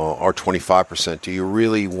 or 25%? Do you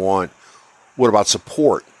really want? What about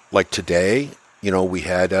support? Like today, we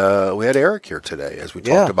had Eric here today, as we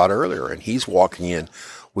talked about earlier, and he's walking in.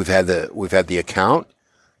 We've had the account.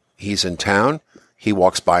 He's in town. He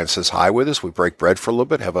walks by and says hi with us. We break bread for a little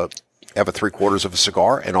bit, have a 3/4 of a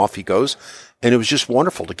cigar, and off he goes. And it was just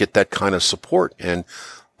wonderful to get that kind of support. And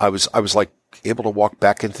I was like able to walk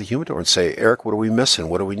back into the humidor and say, Eric, what are we missing?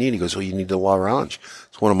 What do we need? He goes, well, you need the La Orange.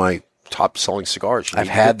 It's one of my top selling cigars. I've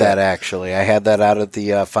had that actually. I had that out at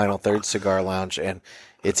the Final Third Cigar Lounge, and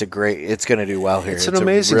it's going to do well here. It's an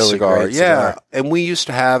amazing really cigar. Great cigar. And we used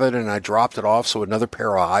to have it, and I dropped it off, so another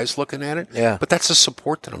pair of eyes looking at it. Yeah. But that's the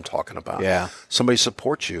support that I'm talking about. Yeah. Somebody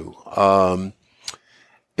supports you. And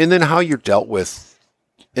then how you're dealt with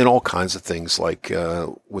in all kinds of things, like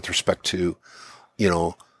with respect to,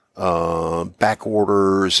 back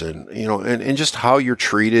orders, and and just how you're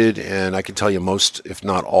treated. And I can tell you most, if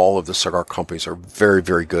not all, of the cigar companies are very,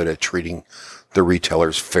 very good at treating the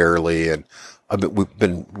retailers fairly. And we've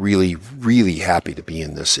been really, really happy to be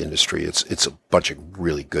in this industry. It's a bunch of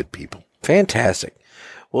really good people. Fantastic.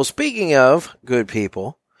 Well, speaking of good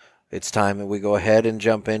people, it's time that we go ahead and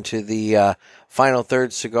jump into the final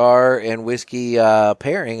third cigar and whiskey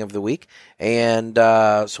pairing of the week. And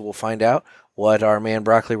so we'll find out what our man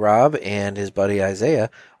Broccoli Rob and his buddy Isaiah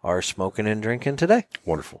are smoking and drinking today.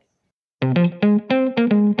 Wonderful.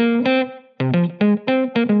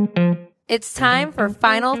 It's time for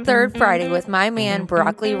Final Third Friday with my man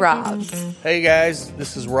Broccoli Rob. Hey guys,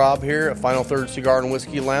 this is Rob here at Final Third Cigar and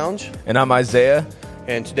Whiskey Lounge. And I'm Isaiah.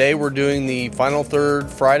 And today we're doing the Final Third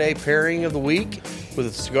Friday pairing of the week with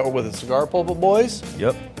the Cigar Pulpit Boys.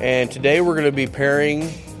 Yep. And today we're going to be pairing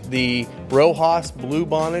the Rojas Blue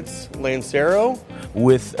Bonnets Lancero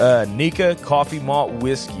with Nika Coffee Malt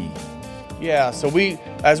Whiskey. Yeah, so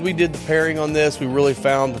as we did the pairing on this, we really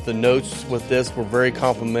found that the notes with this were very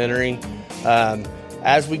complementary.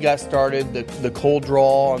 As we got started, the cold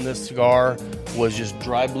draw on this cigar was just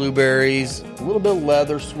dry blueberries, a little bit of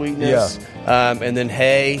leather sweetness, and then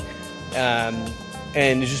hay,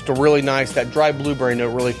 and it's just a really nice, that dry blueberry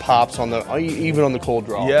note really pops even on the cold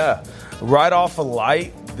draw. Yeah, right off a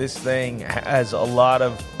light, this thing has a lot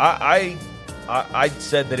of, I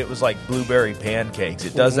said that it was like blueberry pancakes.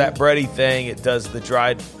 It does that bready thing, it does the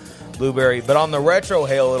dried blueberry, but on the retro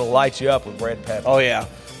hail, it'll light you up with red pepper. Oh yeah.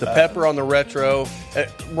 The pepper on the retro,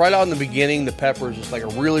 right on the beginning, the pepper is just like a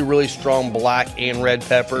really, really strong black and red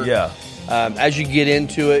pepper. Yeah. As you get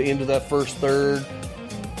into that first third,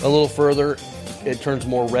 a little further, it turns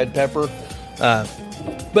more red pepper.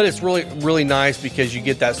 But it's really, really nice because you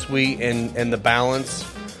get that sweet and the balance.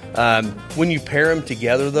 When you pair them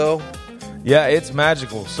together, though. Yeah, it's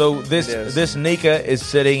magical. So this Nika is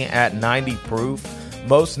sitting at 90 proof.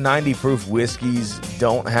 Most 90 proof whiskeys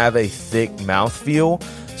don't have a thick mouthfeel.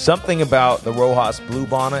 Something about the Rojas Blue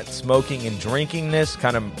Bonnet, smoking and drinking this,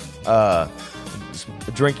 kind of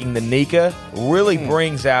drinking the Nika, really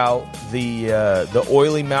brings out the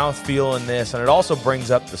oily mouthfeel in this, and it also brings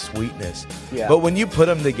up the sweetness. Yeah. But when you put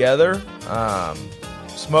them together,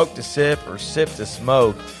 smoke to sip or sip to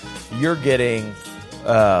smoke, you're getting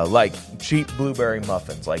like cheap blueberry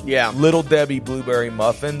muffins, like Little Debbie blueberry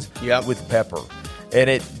muffins with pepper. And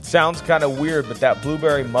it sounds kind of weird, but that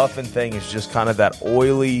blueberry muffin thing is just kind of that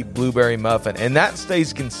oily blueberry muffin. And that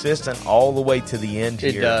stays consistent all the way to the end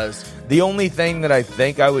here. It does. The only thing that I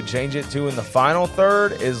think I would change it to in the final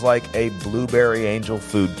third is like a blueberry angel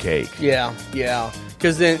food cake. Yeah.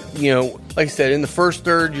 Because then, like I said, in the first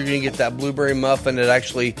third, you're going to get that blueberry muffin that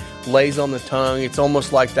actually lays on the tongue. It's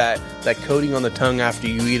almost like that coating on the tongue after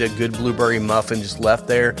you eat a good blueberry muffin just left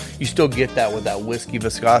there. You still get that with that whiskey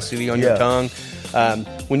viscosity on your tongue.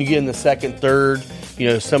 When you get in the second third,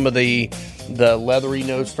 some of the leathery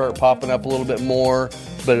notes start popping up a little bit more,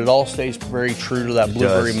 but it all stays very true to that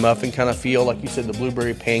blueberry muffin kind of feel. Like you said, the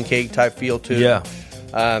blueberry pancake type feel too. Yeah.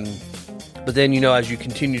 But then, as you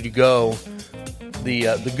continue to go,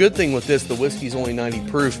 the good thing with this, the whiskey's only 90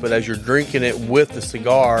 proof, but as you're drinking it with the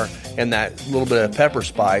cigar and that little bit of pepper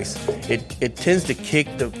spice, it tends to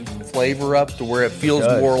kick the flavor up to where it feels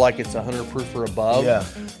more like it's 100 proof or above. Yeah.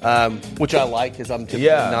 Which I like because I'm typically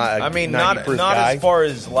not a 90 proof not guy. as far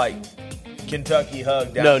as like Kentucky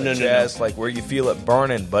hug down the chest, like where you feel it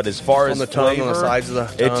burning, but as far as on the tongue, flavor, on the sides of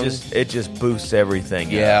the tongue, it just boosts everything.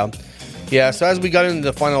 Yeah. So as we got into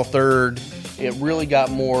the final third, it really got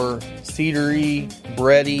more cedary,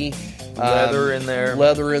 bready, leather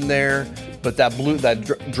in there. But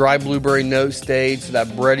that dry blueberry note stayed, so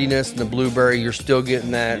that breadiness and the blueberry, you're still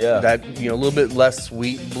getting that a little bit less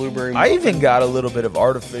sweet blueberry. I even got a little bit of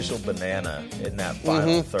artificial banana in that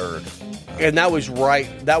final third. And that was right.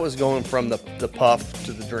 That was going from the puff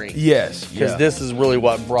to the drink. Yes. Because this is really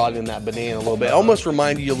what brought in that banana a little bit. Almost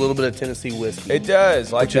reminded you a little bit of Tennessee whiskey. It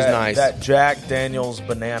does. Which is nice. That Jack Daniel's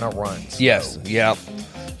banana runs. Yes. Yeah.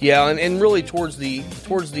 Yeah. And really towards the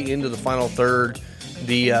end of the final third,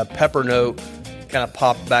 the pepper note kind of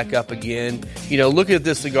popped back up again. Looking at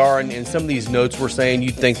this cigar and some of these notes we're saying,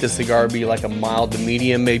 you'd think this cigar would be like a mild to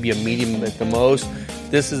medium, maybe a medium at the most.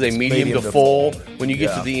 This is a medium to full. When you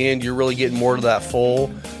get to the end, you're really getting more to that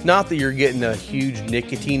full. Not that you're getting a huge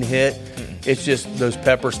nicotine hit. It's just those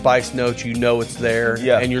pepper spice notes. It's there,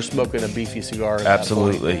 and you're smoking a beefy cigar.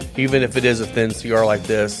 Absolutely. Even if it is a thin cigar like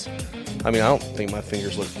this. I mean, I don't think my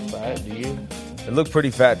fingers look fat. Do you? It looked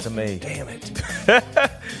pretty fat to me. Damn it.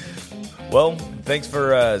 Well, thanks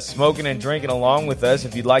for smoking and drinking along with us.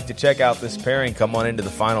 If you'd like to check out this pairing, come on into the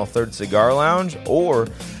Final Third Cigar Lounge, or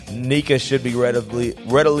Nika should be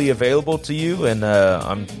readily available to you, and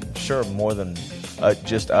I'm sure more than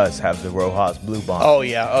just us have the Rojas Blue Bomb. Oh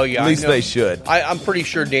yeah. At least they should. I'm pretty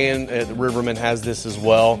sure Dan at the Riverman has this as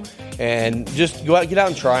well. And just get out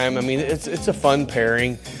and try them. I mean, it's a fun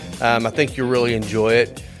pairing. I think you'll really enjoy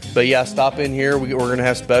it. But yeah, stop in here. We're going to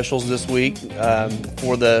have specials this week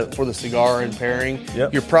for the cigar and pairing.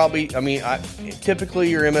 Yep. You're probably, typically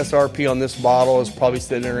your MSRP on this bottle is probably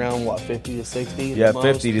sitting around what, 50 to 60? Yeah,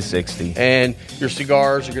 50 to 60. And your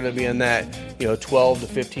cigars are going to be in that $12 to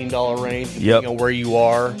 $15 range, depending on where you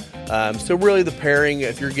are. So really, the pairing,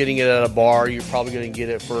 if you're getting it at a bar, you're probably going to get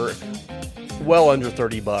it for well under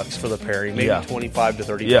 $30 for the pairing, maybe 25 to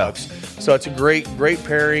 30 bucks. So it's a great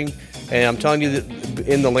pairing. And I'm telling you that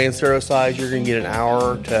in the Lancero size, you're going to get an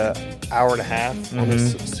hour to hour and a half on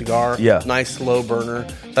this cigar. Yeah. Nice slow burner.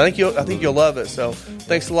 So I think you'll love it. So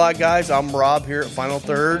thanks a lot, guys. I'm Rob here at Final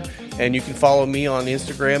Third, and you can follow me on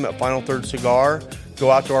Instagram at Final Third Cigar.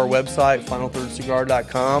 Go out to our website,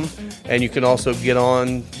 finalthirdcigar.com, and you can also get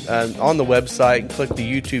on the website and click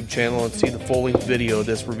the YouTube channel and see the full-length video of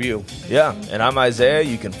this review. Yeah, and I'm Isaiah.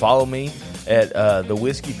 You can follow me at the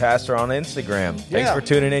Whiskey Pastor on Instagram. Thanks for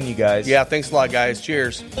tuning in, you guys. Yeah, thanks a lot, guys.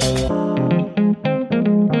 Cheers.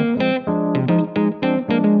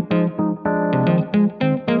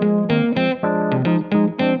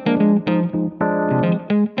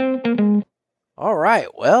 All right.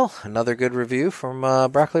 Well, another good review from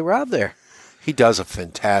Broccoli Rob there. He does a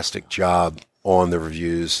fantastic job on the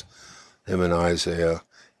reviews, him and Isaiah.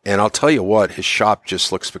 And I'll tell you what, his shop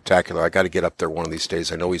just looks spectacular. I got to get up there one of these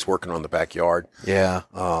days. I know he's working on the backyard. Yeah.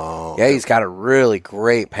 He's got a really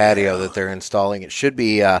great patio that they're installing. It should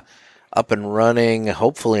be up and running,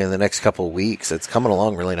 hopefully, in the next couple of weeks. It's coming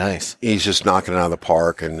along really nice. He's just knocking it out of the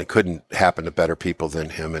park, and it couldn't happen to better people than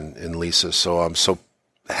him and Lisa. So I'm so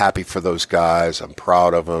happy for those guys. I'm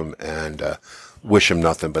proud of them, and wish him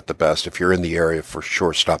nothing but the best. If you're in the area, for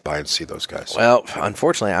sure, stop by and see those guys. Well,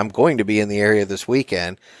 unfortunately, I'm going to be in the area this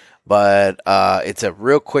weekend, but it's a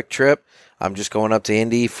real quick trip. I'm just going up to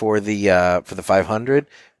Indy for the 500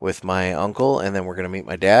 with my uncle, and then we're going to meet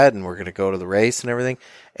my dad, and we're going to go to the race and everything.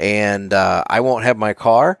 And I won't have my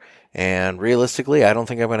car, and realistically, I don't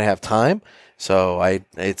think I'm going to have time. So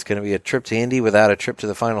it's going to be a trip to Indy without a trip to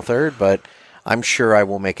the Final Third, but I'm sure I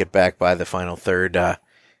will make it back by the Final Third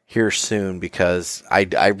here soon, because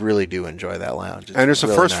I really do enjoy that lounge. It's and there's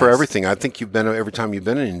really a first for nice. everything. I think you've been, every time you've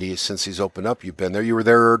been in Indy since he's opened up, you've been there. You were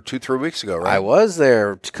there 2-3 weeks ago, right? I was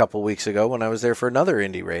there a couple weeks ago when I was there for another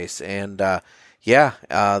Indy race. And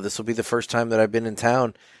this will be the first time that I've been in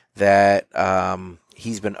town that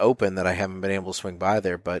he's been open, that I haven't been able to swing by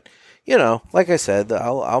there. But, like I said,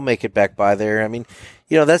 I'll make it back by there. I mean,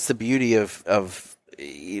 that's the beauty of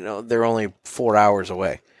they're only 4 hours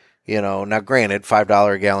away. Now granted,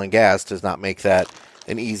 $5 a gallon gas does not make that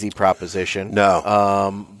an easy proposition.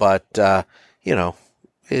 No. But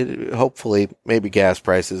hopefully maybe gas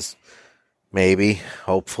prices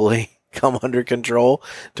hopefully come under control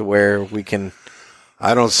to where we can.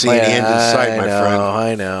 I don't see any end in sight, my friend.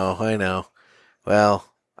 I know. Well,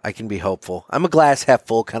 I can be hopeful. I'm a glass half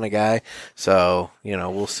full kind of guy. So,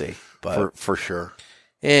 we'll see. But For sure.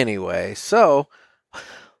 Anyway, so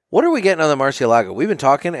what are we getting on the Murcielago? We've been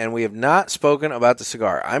talking, and we have not spoken about the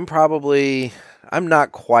cigar. I'm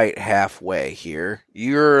not quite halfway here.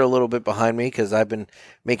 You're a little bit behind me because I've been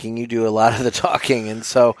making you do a lot of the talking, and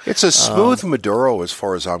so it's a smooth Maduro as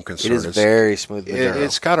far as I'm concerned. It is very smooth Maduro.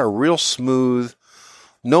 It's got a real smooth,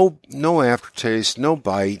 no aftertaste, no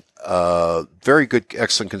bite. Very good,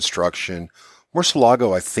 excellent construction.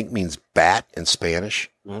 Murcielago, I think, means bat in Spanish.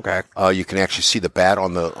 Okay. You can actually see the bat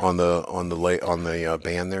on the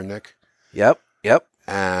band there, Nick. Yep.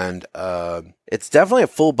 And it's definitely a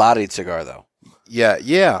full-bodied cigar, though.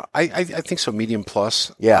 Yeah. I think so, medium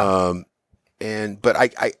plus. Yeah.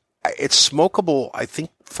 But it's smokable, I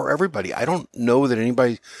think, for everybody. I don't know that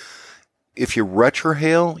anybody, if you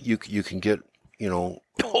retrohale, you can get,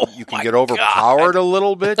 you can get overpowered a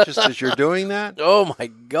little bit just as you're doing that. Oh my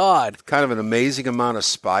God. Kind of an amazing amount of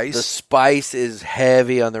spice. The spice is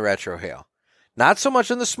heavy on the retrohale. Not so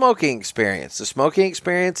much on the smoking experience. The smoking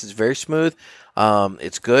experience is very smooth.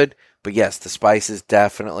 It's good. But yes, the spice is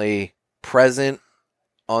definitely present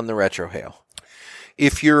on the retrohale.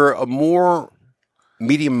 If you're a more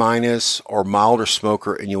medium minus or milder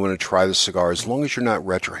smoker and you want to try the cigar, as long as you're not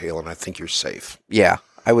retrohaling, I think you're safe. Yeah,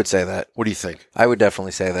 I would say that. What do you think? I would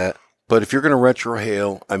definitely say that. But if you're going to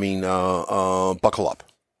retrohale, buckle up.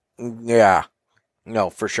 Yeah. No,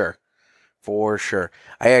 for sure. For sure.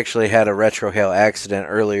 I actually had a retrohale accident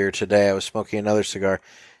earlier today. I was smoking another cigar,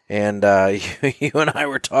 and you and I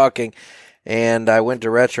were talking, and I went to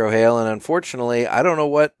retrohale, and unfortunately, I don't know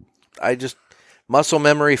what, muscle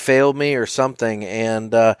memory failed me or something,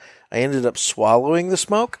 and I ended up swallowing the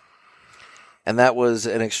smoke. And that was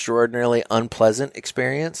an extraordinarily unpleasant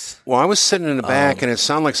experience. Well, I was sitting in the back, and it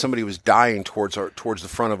sounded like somebody was dying towards the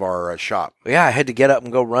front of our shop. Yeah, I had to get up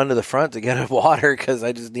and go run to the front to get water because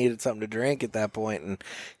I just needed something to drink at that point. And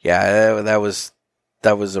yeah, that was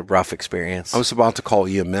a rough experience. I was about to call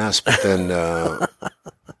EMS, but then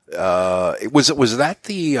was that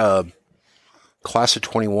the class of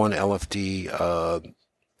 21 LFD?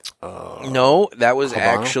 No, that was Habano?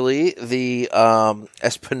 actually the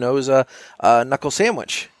Espinosa knuckle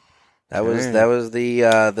sandwich. That was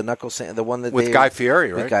the knuckle the one that with Guy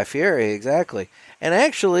Fieri, right? With Guy Fieri, exactly. And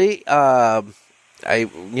actually, for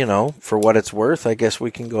what it's worth, I guess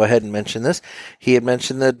we can go ahead and mention this. He had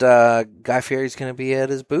mentioned that Guy Fieri's going to be at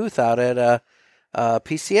his booth out at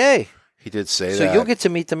PCA. He did say that. So you'll get to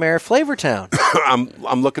meet the mayor of Flavortown.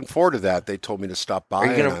 I'm looking forward to that. They told me to stop by.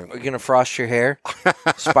 Are you gonna frost your hair?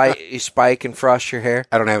 Spike and frost your hair?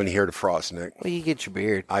 I don't have any hair to frost, Nick. Well, you get your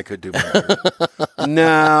beard. I could do my beard.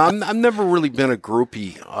 No, I've never really been a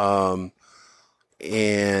groupie,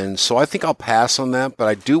 and so I think I'll pass on that. But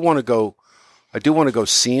I do want to go. I do want to go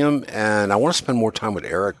see him, and I want to spend more time with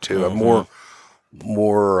Eric too. Mm-hmm.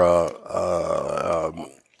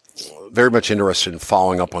 I'm very much interested in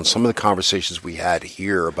following up on some of the conversations we had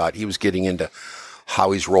here about he was getting into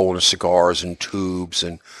how he's rolling his cigars in tubes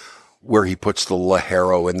and where he puts the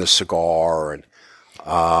Lajero in the cigar. And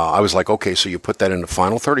I was like, okay, so you put that in the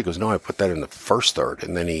final third? He goes, no, I put that in the first third.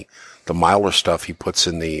 And then the milder stuff he puts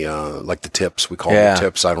in the, like the tips. We call them the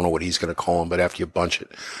tips. I don't know what he's going to call them, but after you bunch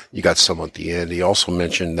it, you got some at the end. He also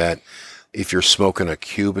mentioned that if you're smoking a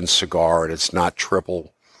Cuban cigar and it's not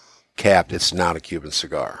triple capped, it's not a Cuban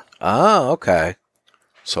cigar. Oh, okay.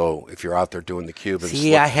 So if you're out there doing the Cubans...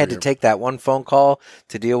 See, I had to take that one phone call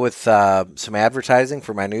to deal with some advertising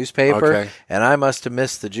for my newspaper, and I must have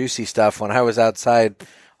missed the juicy stuff when I was outside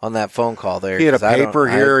on that phone call there. He had a paper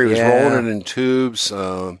here. He was rolling it in tubes.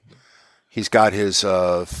 He's got his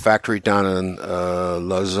factory down in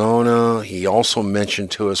La Zona. He also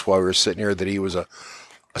mentioned to us while we were sitting here that he was a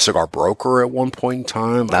cigar broker at one point in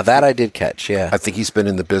time. Now that I did catch, yeah. I think he's been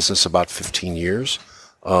in the business about 15 years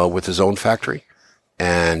with his own factory,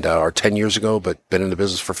 and or 10 years ago, but been in the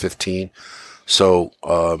business for 15. So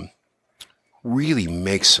really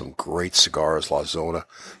makes some great cigars, La Zona.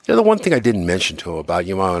 The one thing I didn't mention to him about,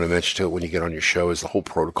 you might want to mention to it when you get on your show, is the whole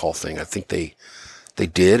protocol thing. I think they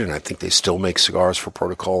did, and I think they still make cigars for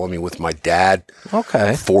protocol. I mean, with my dad,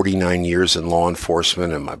 49 years in law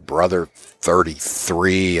enforcement, and my brother,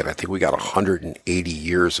 33, and I think we got 180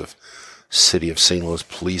 years of City of St. Louis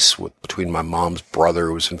police between my mom's brother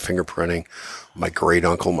who was in fingerprinting, my great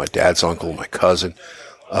uncle, my dad's uncle, my cousin.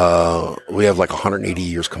 We have like 180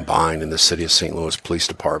 years combined in the City of St. Louis Police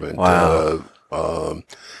Department. Wow.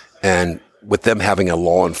 And with them having a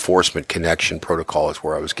law enforcement connection, protocol is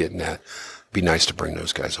where I was getting at. Be nice to bring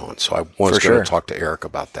those guys on. So I was going to talk to Eric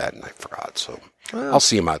about that, and I forgot. So I'll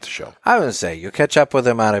see him at the show. I was going to say, you'll catch up with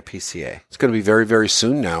him out at PCA. It's going to be very, very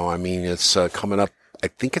soon now. I mean, it's coming up. I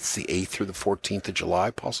think it's the 8th through the 14th of July,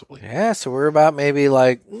 possibly. Yeah, so we're about maybe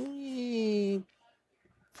like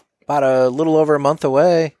about a little over a month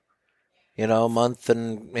away. A month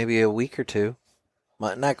and maybe a week or two.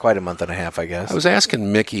 Not quite a month and a half, I guess. I was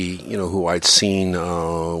asking Mickey, who I'd seen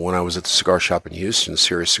when I was at the cigar shop in Houston,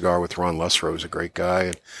 Serious Cigar with Ron Lesser, who was a great guy.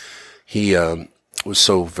 And he was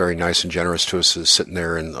so very nice and generous to us, sitting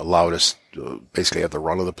there and allowed us to basically have the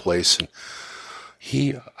run of the place. And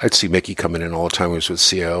I'd see Mickey coming in all the time. He was with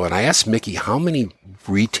CO. And I asked Mickey how many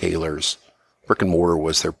retailers, brick and mortar,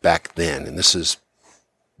 was there back then? And this is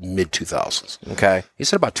mid-2000s. Okay. He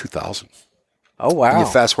said about 2,000. Oh, wow. And you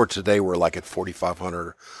fast forward to today, we're like at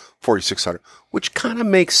 4,500, 4,600, which kind of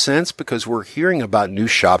makes sense because we're hearing about new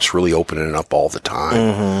shops really opening up all the time.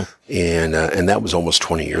 Mm-hmm. And that was almost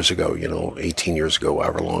 20 years ago, 18 years ago,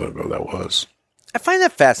 however long ago that was. I find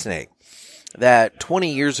that fascinating that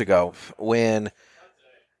 20 years ago, when,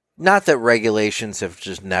 not that regulations have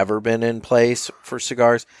just never been in place for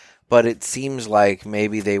cigars, but it seems like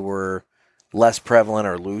maybe they were less prevalent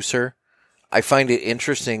or looser. I find it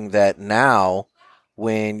interesting that now,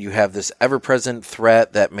 when you have this ever-present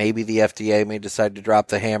threat that maybe the FDA may decide to drop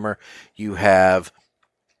the hammer, you have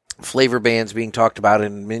flavor bans being talked about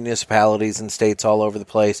in municipalities and states all over the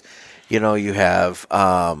place. You have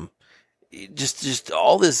just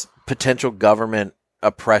all this potential government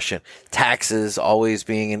oppression, taxes always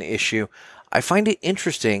being an issue. I find it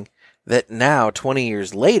interesting that now, 20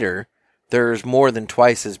 years later, there's more than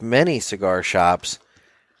twice as many cigar shops.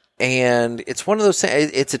 And it's one of those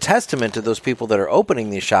things, it's a testament to those people that are opening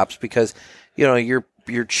these shops because,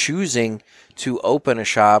 you're choosing to open a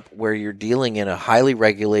shop where you're dealing in a highly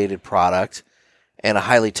regulated product and a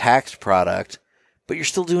highly taxed product, but you're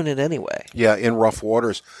still doing it anyway. Yeah, in rough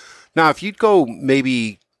waters. Now, if you'd go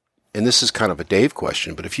maybe, and this is kind of a Dave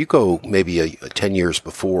question, but if you go maybe 10 years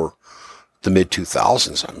before the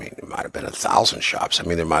mid-2000s, I mean, it might have been 1,000 shops. I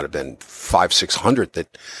mean, there might have been 500-600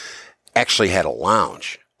 that actually had a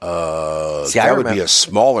lounge. That would be a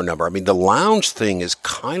smaller number. I mean, the lounge thing is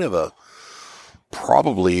kind of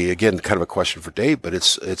probably, again, kind of a question for Dave, but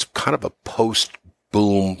it's kind of a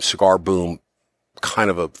post-boom, cigar boom kind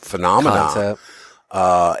of a phenomenon.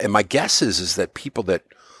 And my guess is that people that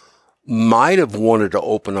might have wanted to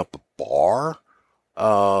open up a bar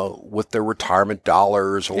with their retirement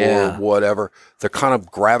dollars or whatever, they're kind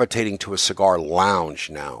of gravitating to a cigar lounge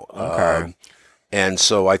now. Okay. And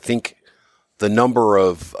so I think the number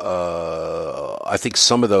of, I think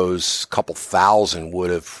some of those couple thousand would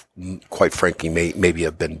have, quite frankly, maybe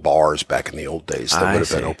have been bars back in the old days that would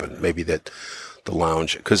have been open. Maybe that the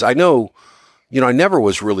lounge, because I know, I never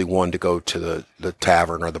was really one to go to the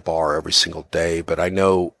tavern or the bar every single day, but I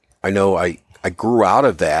know I grew out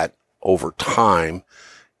of that over time,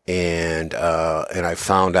 and I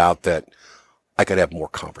found out that I could have more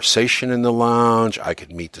conversation in the lounge. I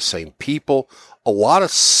could meet the same people. A lot of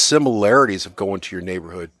similarities of going to your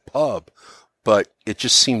neighborhood pub, but it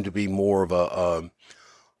just seemed to be more of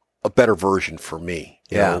a better version for me.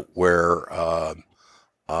 You know, where.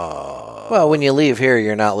 Well, when you leave here,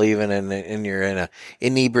 you're not leaving and you're in a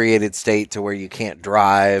inebriated state to where you can't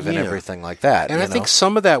drive and everything like that. And I think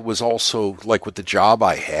some of that was also like with the job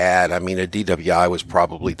I had. I mean, a DWI was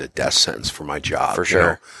probably the death sentence for my job. For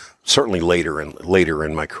sure. Certainly later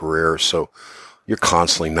in my career. So you're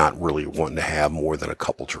constantly not really wanting to have more than a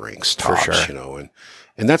couple drinks tops, for sure.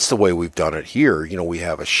 And that's the way we've done it here. We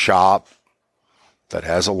have a shop that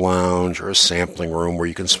has a lounge or a sampling room where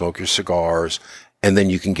you can smoke your cigars. And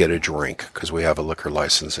then you can get a drink because we have a liquor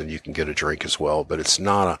license and you can get a drink as well. But it's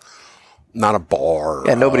not a bar.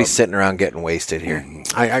 Yeah, nobody's sitting around getting wasted here.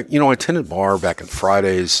 I attended bar back on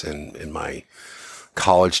Fridays in my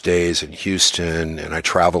college days in Houston, and I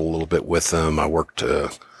traveled a little bit with them. I worked, I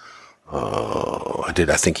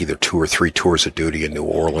did, I think, either 2 or 3 tours of duty in New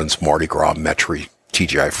Orleans, Mardi Gras, Metri,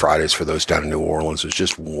 TGI Fridays for those down in New Orleans. It was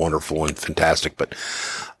just wonderful and fantastic, but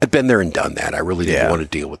I'd been there and done that. I really didn't want to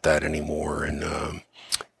deal with that anymore.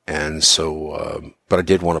 And so, but I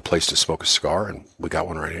did want a place to smoke a cigar, and we got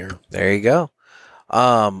one right here. There you go.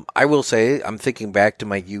 I will say, I'm thinking back to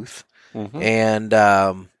my youth and,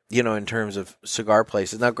 in terms of cigar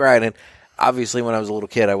places. Now, granted, obviously when I was a little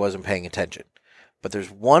kid, I wasn't paying attention, but there's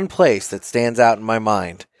one place that stands out in my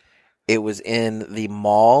mind. It was in the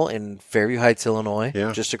mall in Fairview Heights, Illinois,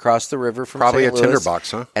 just across the river from probably St. a Louis.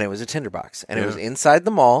 tinderbox, huh? And it was a tinderbox. And it was inside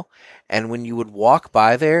the mall. And when you would walk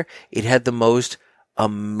by there, it had the most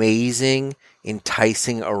amazing,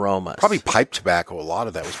 enticing aromas. Probably pipe tobacco. A lot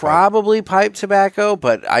of that was probably pipe tobacco,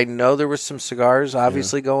 but I know there was some cigars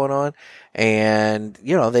obviously going on. And,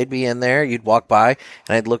 they'd be in there. You'd walk by,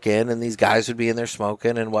 and I'd look in, and these guys would be in there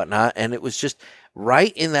smoking and whatnot. And it was just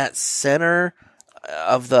right in that center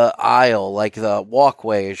of the aisle, like the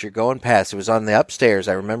walkway as you're going past. It was on the upstairs.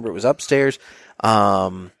 I remember it was upstairs.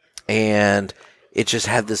 And it just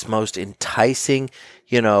had this most enticing,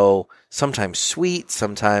 sometimes sweet,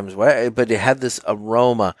 sometimes, but it had this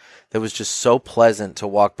aroma that was just so pleasant to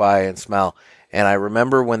walk by and smell. And I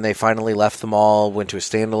remember when they finally left the mall, went to a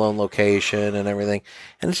standalone location and everything,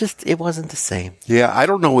 and it wasn't the same. Yeah, I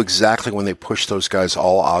don't know exactly when they pushed those guys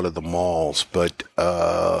all out of the malls, but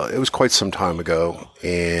it was quite some time ago,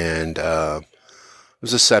 and it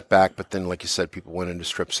was a setback. But then, like you said, people went into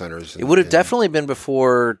strip centers. It would have definitely been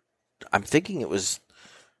before. I'm thinking it was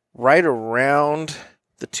right around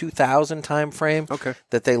the 2000 time frame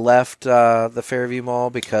that they left the Fairview Mall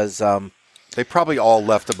because. They probably all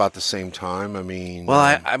left about the same time. I mean,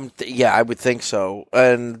 well, I would think so,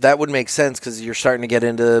 and that would make sense because you're starting to get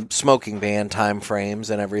into smoking ban time frames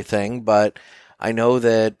and everything. But I know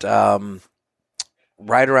that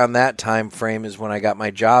right around that time frame is when I got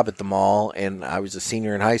my job at the mall, and I was a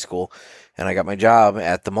senior in high school, and I got my job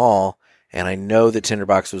at the mall, and I know that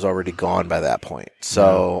Tinderbox was already gone by that point.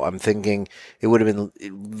 So I'm thinking it would have been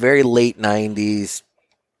very late 90s.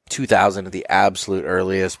 2000 at the absolute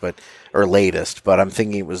earliest, latest, but I'm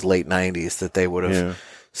thinking it was late 90s that they would have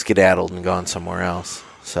skedaddled and gone somewhere else.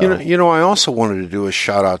 So I also wanted to do a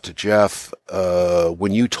shout out to Jeff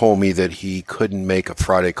when you told me that he couldn't make a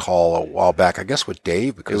Friday call a while back. I guess with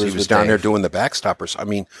Dave because he was down there doing the Backstoppers. I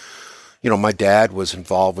mean, my dad was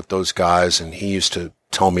involved with those guys, and he used to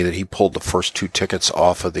tell me that he pulled the first 2 tickets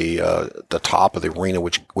off of the top of the arena,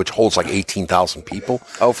 which holds like 18,000 people.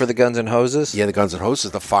 Oh, for the Guns and Hoses? Yeah, the Guns and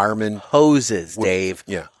Hoses. The firemen hoses, Dave.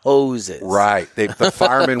 Yeah, hoses. Right. The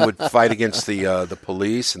firemen would fight against the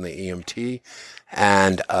police and the EMT,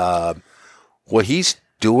 and what he's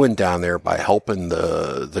doing down there by helping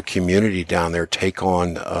the community down there take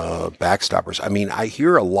on Backstoppers. I mean, I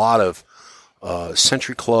hear a lot of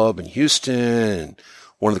Century Club in Houston, and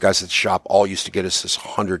one of the guys at the shop all used to get us this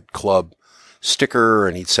 100 Club sticker,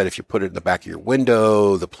 and he said if you put it in the back of your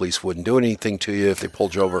window, the police wouldn't do anything to you. If they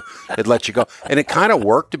pulled you over, they'd let you go. And it kind of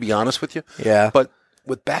worked, to be honest with you. Yeah. But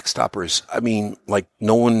with Backstoppers, I mean, like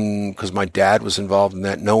knowing, because my dad was involved in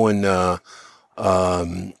that, knowing a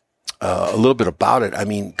little bit about it. I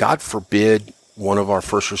mean, God forbid one of our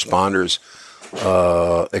first responders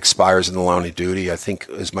expires in the line of duty. I think,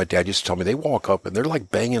 as my dad used to tell me, they walk up and they're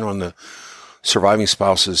like banging on the surviving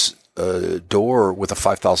spouse's door with a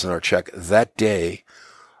 $5,000 check. That day,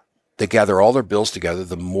 they gather all their bills together.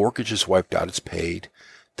 The mortgage is wiped out. It's paid.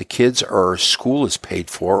 The kids' school is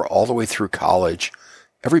paid for all the way through college.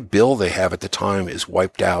 Every bill they have at the time is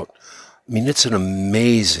wiped out. I mean, it's an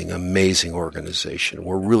amazing, amazing organization.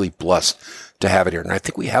 We're really blessed to have it here. And I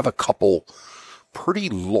think we have a couple pretty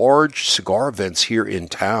large cigar events here in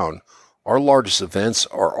town. Our largest events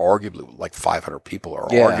are arguably like 500 people are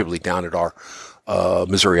arguably down at our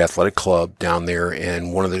Missouri Athletic Club down there,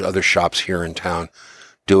 and one of the other shops here in town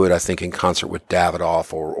do it, I think, in concert with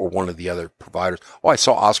Davidoff or one of the other providers. Oh, I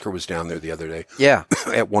saw Oscar was down there the other day. Yeah.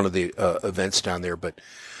 At one of the events down there. But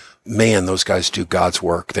man, those guys do God's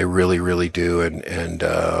work. They really, really do. And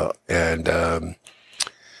I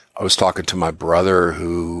was talking to my brother,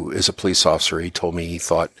 who is a police officer. He told me he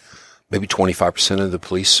thought maybe 25% of the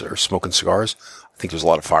police are smoking cigars. I think there's a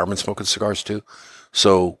lot of firemen smoking cigars too.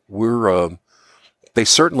 So they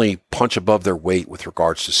certainly punch above their weight with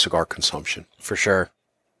regards to cigar consumption. For sure.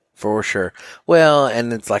 For sure. Well,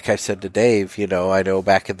 and it's like I said to Dave, I know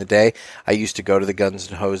back in the day, I used to go to the Guns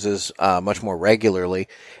and Hoses much more regularly.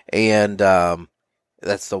 And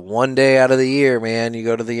that's the one day out of the year, man, you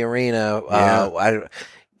go to the arena. Yeah.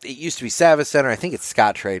 It used to be Savas Center. I think it's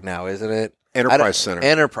Scottrade now, isn't it? Enterprise Center.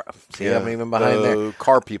 Enterprise. See, Yeah. I'm even behind there.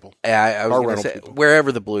 Car people. Yeah, I was Car going to rental say, people.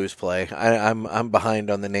 wherever the Blues play. I'm behind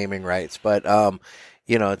on the naming rights. But,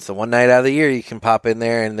 it's the one night out of the year you can pop in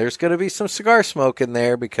there, and there's going to be some cigar smoke in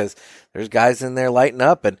there because there's guys in there lighting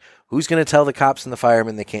up, and who's going to tell the cops and the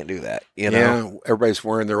firemen they can't do that? Yeah, everybody's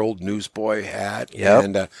wearing their old newsboy hat. Yep.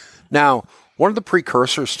 And now, one of the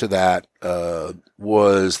precursors to that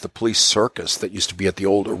was the police circus that used to be at the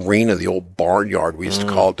old arena, the old barnyard. We used to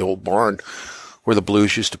call it the old barn, where the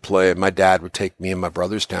Blues used to play. And my dad would take me and my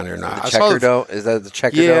brothers down there. The Checker Dome? Is that the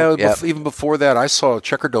Checker Dome? Yeah, even before that, I saw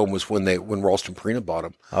Checker Dome was when Ralston Purina bought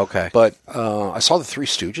them. Okay. But I saw the Three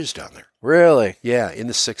Stooges down there. Really? Yeah, in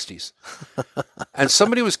the 60s. And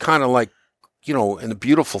somebody was kind of like, and the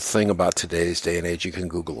beautiful thing about today's day and age, you can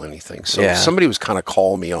Google anything. So somebody was kind of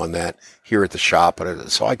calling me on that here at the shop.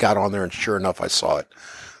 So I got on there, and sure enough, I saw it.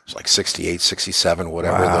 It was like 68, 67,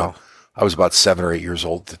 whatever. Wow. I was about 7 or 8 years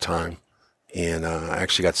old at the time. And I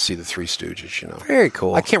actually got to see the Three Stooges, Very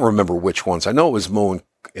cool. I can't remember which ones. I know it was Moe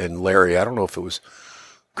and Larry. I don't know if it was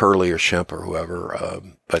Curly or Shemp or whoever.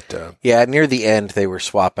 But near the end, they were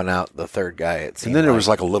swapping out the third guy. And then there was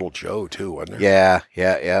like a Little Joe, too, wasn't there?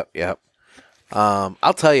 Yeah.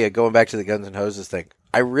 I'll tell you, going back to the Guns and Hoses thing,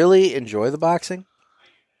 I really enjoy the boxing,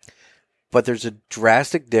 but there's a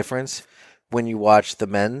drastic difference when you watch the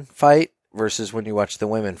men fight versus when you watch the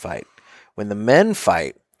women fight. When the men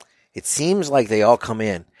fight, it seems like they all come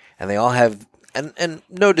in and they all have, and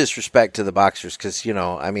no disrespect to the boxers, because,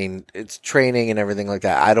 it's training and everything like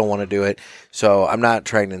that. I don't want to do it, so I'm not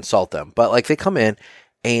trying to insult them. But, like, they come in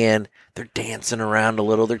and they're dancing around a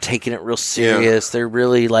little. They're taking it real serious. Yeah. They're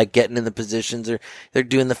really, like, getting in the positions. They're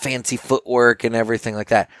doing the fancy footwork and everything like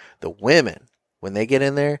that. The women, when they get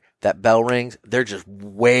in there, that bell rings, they're just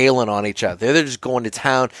wailing on each other. They're just going to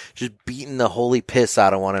town, just beating the holy piss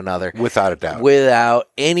out of one another. Without a doubt. Without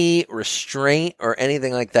any restraint or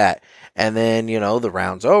anything like that. And then, the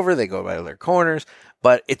round's over. They go back to their corners.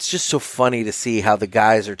 But it's just so funny to see how the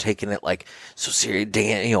guys are taking it like so serious,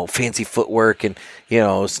 fancy footwork and,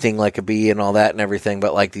 sting like a bee and all that and everything.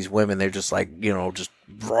 But like these women, they're just like, just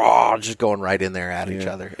raw, just going right in there at each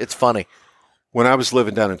other. It's funny. When I was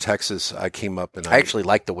living down in Texas, I came up and I actually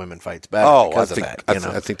like the women fights better because of that.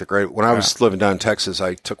 I think they're great. When I was living down in Texas,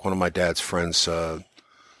 I took one of my dad's friends,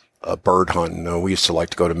 bird hunting. We used to like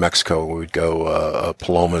to go to Mexico. We would go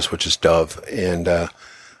palomas, which is dove, and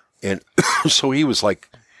so he was like,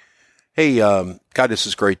 "Hey, God, this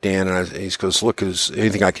is great, Dan." And he goes, "Look, is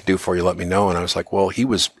anything I can do for you? Let me know." And I was like, "Well, he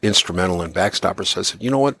was instrumental in Backstoppers." So I said,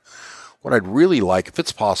 "You know what? What I'd really like, if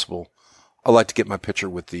it's possible, I'd like to get my picture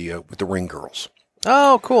with the ring girls."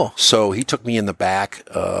 Oh, cool. So he took me in the back,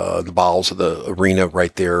 the bowels of the arena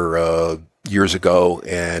right there years ago,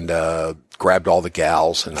 and grabbed all the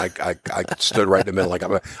gals, and I stood right in the middle like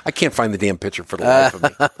I can't find the damn picture for the life of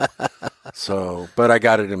me. So, but I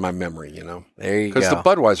got it in my memory, There you go. because the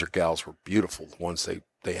Budweiser gals were beautiful. The ones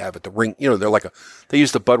they have at the ring, they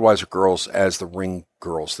use the Budweiser girls as the ring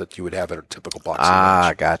girls that you would have at a typical boxing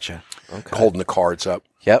match, Gotcha. Okay. holding the cards up.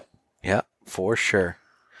 Yep, for sure.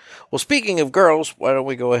 Well, speaking of girls, why don't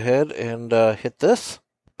we go ahead and hit this?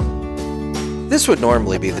 This would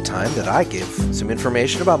normally be the time that I give some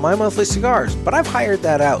information about My Monthly Cigars, but I've hired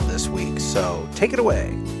that out this week, so take it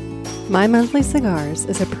away. My Monthly Cigars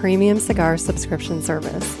is a premium cigar subscription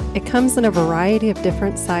service. It comes in a variety of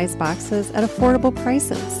different size boxes at affordable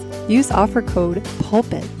prices. Use offer code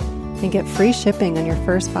PULPIT and get free shipping on your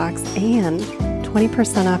first box and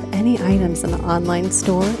 20% off any items in the online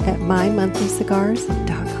store at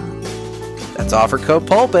mymonthlycigars.com. That's offer code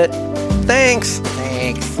PULPIT. Thanks.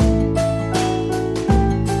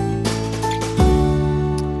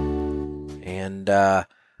 And I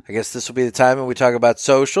guess this will be the time when we talk about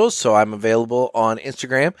socials. So I'm available on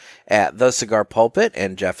Instagram at The Cigar Pulpit,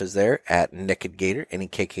 and Jeff is there at Naked Gator,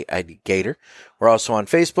 N-E-K-K-I-D Gator. We're also on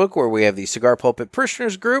Facebook, where we have the Cigar Pulpit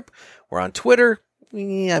Parishioners group. We're on Twitter.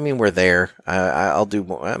 We're there. I'll do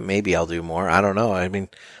more. Maybe I'll do more. I don't know. I'm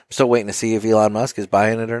still waiting to see if Elon Musk is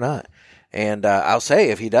buying it or not. And I'll say,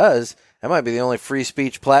 if he does, that might be the only free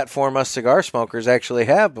speech platform us cigar smokers actually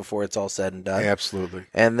have before it's all said and done. Absolutely.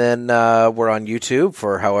 And then we're on YouTube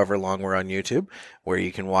for however long we're on YouTube, where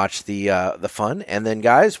you can watch the fun. And then,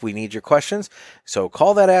 guys, we need your questions. So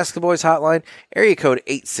call that Ask the Boys hotline, area code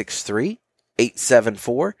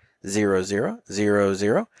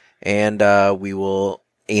 863-874-0000. And we will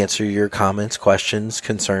answer your comments, questions,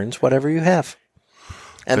 concerns, whatever you have.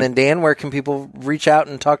 And then, Dan, where can people reach out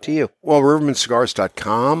and talk to you? Well,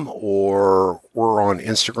 rivermancigars.com, or we're on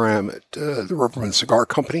Instagram at the Riverman Cigar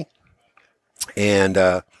Company. And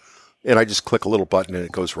I just click a little button and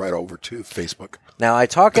it goes right over to Facebook. Now, I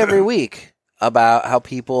talk every week about how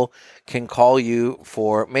people can call you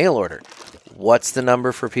for mail order. What's the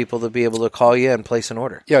number for people to be able to call you and place an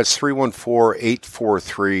order? Yeah, it's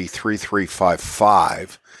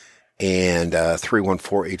 314-843-3355. And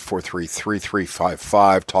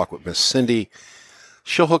 314-843-3355. Talk with Miss Cindy.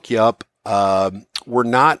 She'll hook you up. We're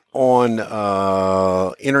not on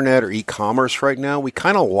internet or e-commerce right now. We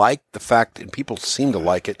kind of like the fact, and people seem to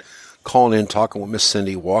like it, calling in, talking with Miss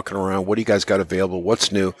Cindy, walking around. What do you guys got available?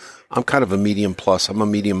 What's new? I'm kind of a medium plus. I'm a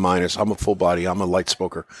medium minus. I'm a full body. I'm a light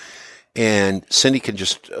smoker. And Cindy can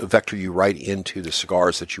just vector you right into the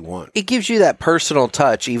cigars that you want. It gives you that personal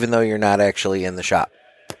touch, even though you're not actually in the shop.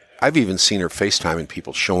 I've even seen her FaceTiming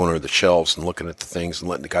people, showing her the shelves and looking at the things and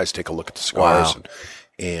letting the guys take a look at the cigars. Wow.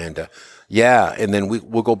 And then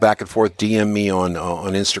we'll go back and forth, DM me on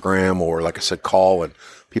Instagram, or like I said, call, and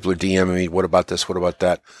people are DMing me, what about this, what about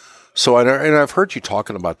that? So, and I've heard you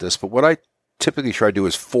talking about this, but what I typically try to do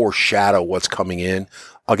is foreshadow what's coming in.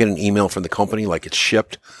 I'll get an email from the company, like it's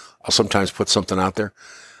shipped. I'll sometimes put something out there.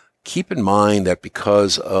 Keep in mind that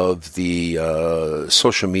because of the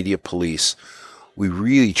social media police, we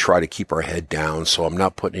really try to keep our head down, so I'm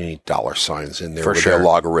not putting any dollar signs in there. For where sure. their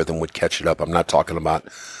logarithm would catch it up. I'm not talking about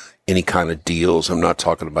any kind of deals. I'm not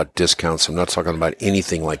talking about discounts. I'm not talking about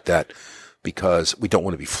anything like that, because we don't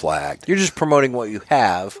want to be flagged. You're just promoting what you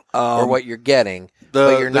have or what you're getting,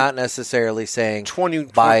 but you're not necessarily saying,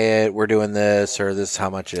 buy it, we're doing this, or this is how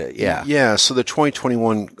much it, yeah. Yeah, so the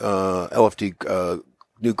 2021 LFD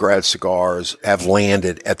new grad cigars have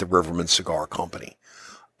landed at the Riverman Cigar Company.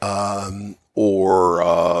 Or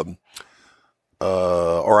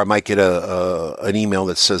I might get an email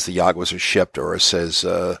that says the Yaguas are shipped, or it says,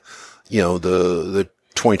 the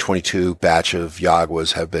 2022 batch of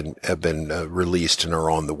Yaguas have been released and are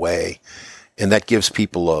on the way, and that gives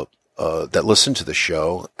people that listen to the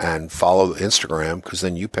show and follow Instagram, because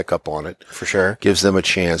then you pick up on it. For sure. Gives them a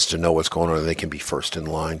chance to know what's going on, and they can be first in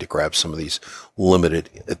line to grab some of these limited,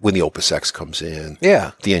 when the Opus X comes in.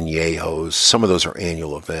 Yeah. The Añejos. Some of those are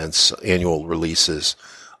annual events, annual releases.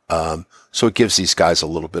 So it gives these guys a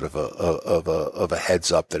little bit of a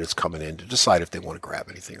heads up that it's coming in to decide if they want to grab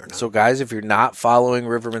anything or not. So, guys, if you're not following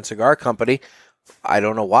Riverman Cigar Company, I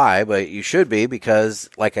don't know why, but you should be, because,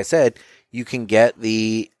 like I said, you can get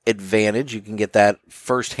the advantage. You can get that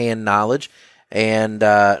firsthand knowledge and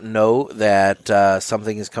know that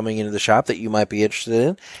something is coming into the shop that you might be interested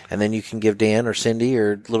in. And then you can give Dan or Cindy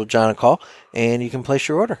or Little John a call, and you can place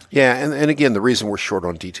your order. Yeah, and again, the reason we're short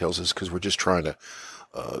on details is because we're just trying to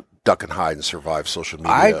duck and hide and survive social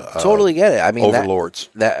media. I totally get it. I mean, overlords.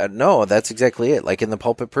 No, that's exactly it. Like in the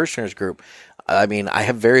Pulpit Parishioners group, I mean, I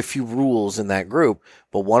have very few rules in that group,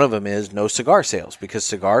 but one of them is no cigar sales, because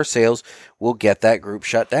cigar sales will get that group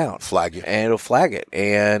shut down. Flag you. And it'll flag it.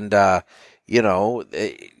 And, you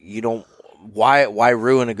don't, why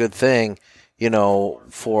ruin a good thing,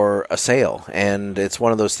 for a sale? And it's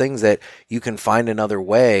one of those things that you can find another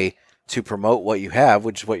way to promote what you have,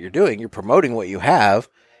 which is what you're doing. You're promoting what you have.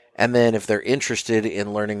 And then if they're interested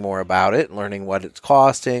in learning more about it, learning what it's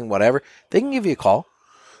costing, whatever, they can give you a call.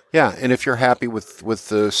 Yeah, and if you're happy with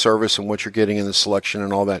the service and what you're getting in the selection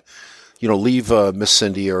and all that, leave Miss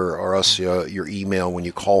Cindy or us your email when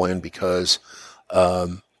you call in, because,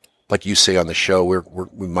 like you say on the show,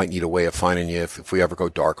 we might need a way of finding you if we ever go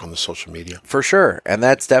dark on the social media. For sure, and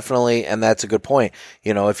that's a good point.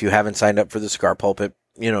 If you haven't signed up for the Cigar Pulpit,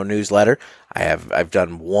 newsletter, I've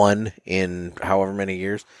done one in however many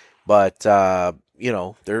years, but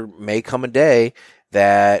there may come a day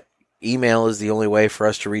that email is the only way for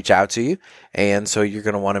us to reach out to you. And so you're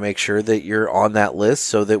going to want to make sure that you're on that list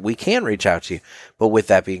so that we can reach out to you. But with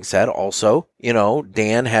that being said, also,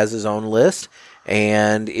 Dan has his own list.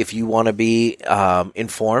 And if you want to be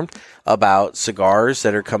informed about cigars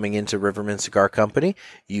that are coming into Riverman Cigar Company,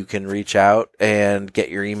 you can reach out and get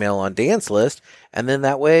your email on Dan's list. And then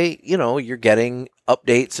that way, you're getting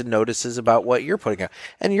updates and notices about what you're putting out.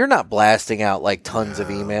 And you're not blasting out like tons of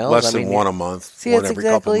emails. Less than one a month. See, that's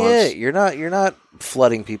exactly it. You're not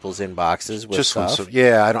flooding people's inboxes with just stuff.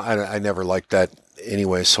 I never liked that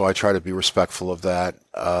anyway, so I try to be respectful of that.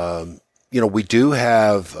 We do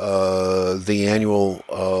have the annual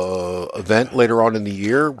event later on in the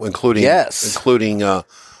year, including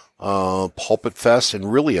Pulpit Fest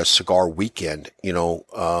and really a cigar weekend.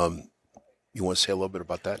 You want to say a little bit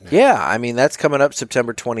about that now? Yeah, I mean, that's coming up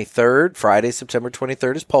September 23rd. Friday, September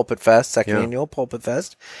 23rd is Pulpit Fest, second annual Pulpit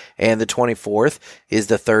Fest. And the 24th is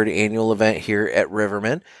the third annual event here at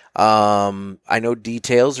Riverman. I know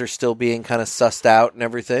details are still being kind of sussed out and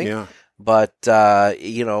everything. Yeah. But,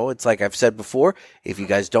 it's like I've said before, if you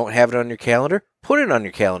guys don't have it on your calendar, put it on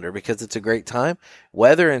your calendar, because it's a great time.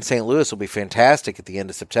 Weather in St. Louis will be fantastic at the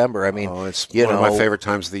end of September. I mean, it's one of my favorite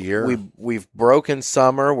times of the year. We've broken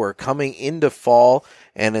summer. We're coming into fall,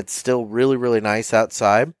 and it's still really, really nice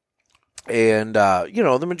outside. And,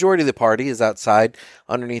 the majority of the party is outside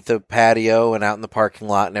underneath the patio and out in the parking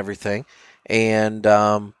lot and everything. And,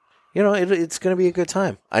 it's going to be a good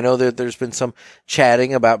time. I know that there's been some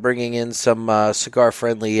chatting about bringing in some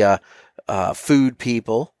cigar-friendly food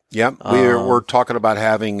people. Yep, we're talking about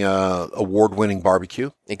having award-winning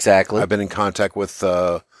barbecue. Exactly. I've been in contact with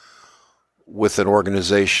an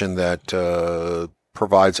organization that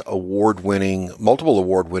provides multiple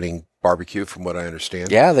award-winning barbecue, from what I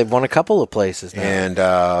understand. Yeah, they've won a couple of places now. And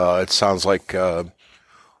it sounds like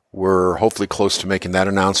we're hopefully close to making that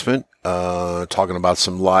announcement. Talking about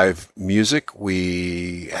some live music.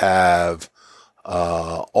 We have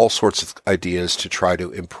all sorts of ideas to try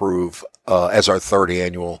to improve as our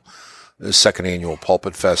second annual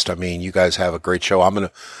Pulpit Fest. I mean, you guys have a great show.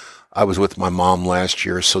 I was with my mom last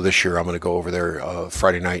year, so this year I'm going to go over there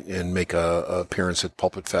Friday night and make a appearance at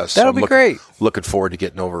Pulpit Fest. That'll be great. Looking forward to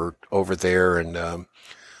getting over there, and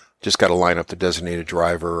just got to line up the designated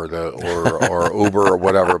driver or Uber or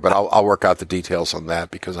whatever. But I'll work out the details on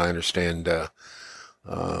that, because I understand the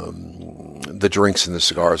drinks and the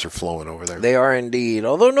cigars are flowing over there. They are indeed.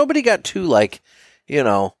 Although nobody got too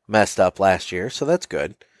messed up last year, so that's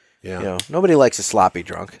good. Yeah. Nobody likes a sloppy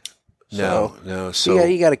drunk. No. So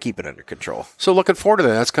you got to keep it under control. So looking forward to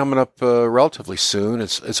that. That's coming up relatively soon.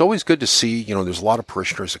 It's always good to see. There's a lot of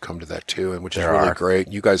parishioners that come to that too, and which is really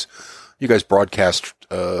great. You guys broadcast,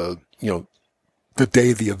 the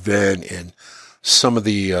day of the event, and some of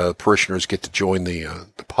the parishioners get to join the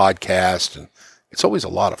podcast, and it's always a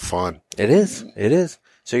lot of fun. It is.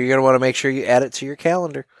 So you're going to want to make sure you add it to your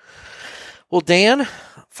calendar. Well, Dan,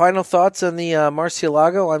 final thoughts on the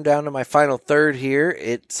Murcielago. I'm down to my final third here.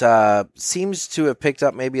 It seems to have picked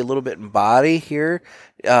up maybe a little bit in body here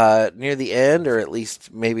near the end, or at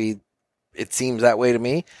least maybe it seems that way to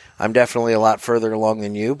me. I'm definitely a lot further along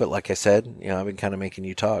than you, but like I said, I've been kind of making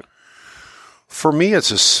you talk. For me,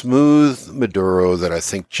 it's a smooth Maduro that I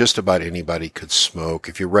think just about anybody could smoke.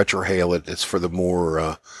 If you retrohale it, it's for the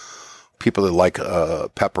more people that like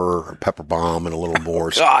pepper bomb and a little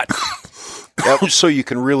more. God. So you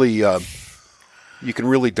can really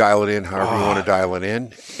dial it in however you want to dial it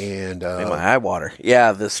in. And made my eye water.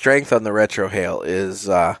 Yeah, the strength on the retrohale is,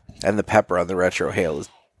 and the pepper on the retrohale is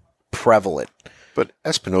prevalent. But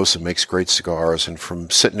Espinosa makes great cigars, and from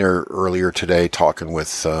sitting there earlier today talking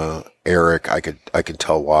with Eric, I could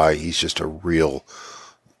tell why. He's just a real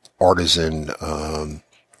artisan,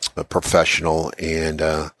 a professional, and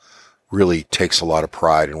really takes a lot of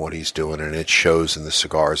pride in what he's doing, and it shows in the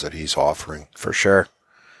cigars that he's offering. For sure.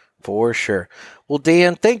 For sure. Well,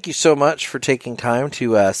 Dan, thank you so much for taking time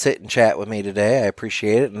to sit and chat with me today. I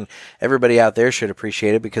appreciate it, and everybody out there should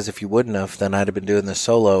appreciate it, because if you wouldn't have, then I'd have been doing this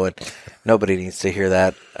solo, and nobody needs to hear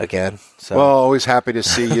that again. So. Well, always happy to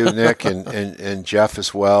see you, Nick, and Jeff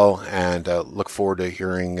as well, and look forward to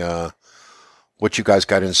hearing what you guys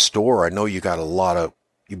got in store. I know you've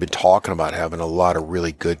been talking about having a lot of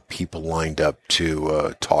really good people lined up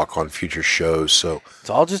to talk on future shows. So it's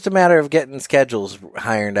all just a matter of getting schedules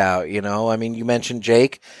ironed out, I mean, you mentioned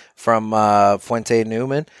Jake from Fuente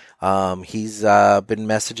Newman. He's been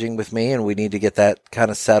messaging with me, and we need to get that kind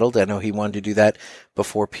of settled. I know he wanted to do that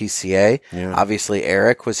before PCA. Yeah. Obviously,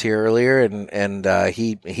 Eric was here earlier, and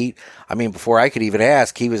he I mean, before I could even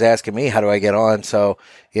ask, he was asking me, how do I get on? So,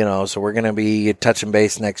 so we're going to be touching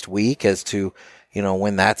base next week as to,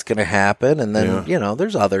 when that's going to happen. And then,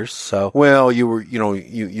 there's others. So, well,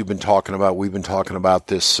 we've been talking about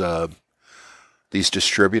this, these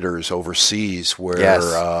distributors overseas where,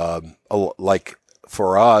 yes. Like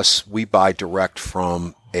for us, we buy direct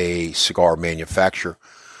from a cigar manufacturer,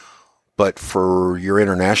 but for your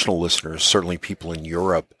international listeners, certainly people in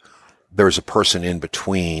Europe, there's a person in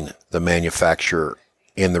between the manufacturer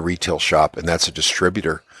and the retail shop, and that's a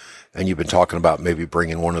distributor. And you've been talking about maybe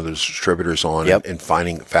bringing one of those distributors on. Yep. and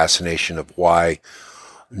finding fascination of why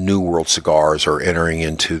New World cigars are entering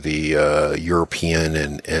into the European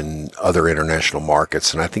and other international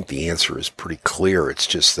markets. And I think the answer is pretty clear. It's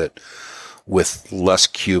just that with less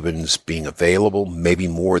Cubans being available, maybe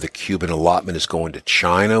more the Cuban allotment is going to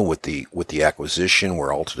China with the acquisition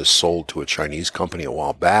where Alta sold to a Chinese company a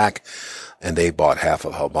while back, and they bought half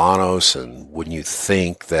of Habanos. And wouldn't you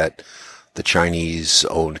think that the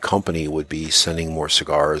Chinese-owned company would be sending more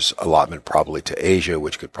cigars allotment probably to Asia,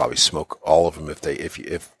 which could probably smoke all of them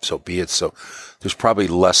if so be it. So there's probably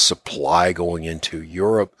less supply going into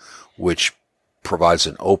Europe, which provides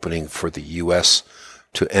an opening for the U.S.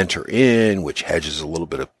 to enter in, which hedges a little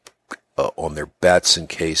bit of on their bets in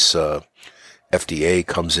case FDA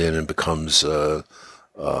comes in and becomes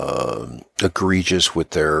egregious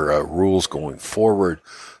with their rules going forward.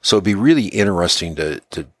 So it'd be really interesting to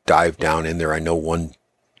dive down in there. I know one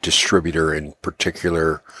distributor in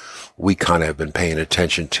particular we kind of have been paying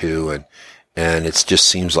attention to, and it just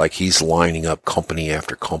seems like he's lining up company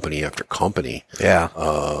after company after company. Yeah.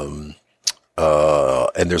 And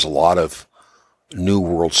there's a lot of New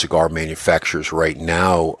World cigar manufacturers right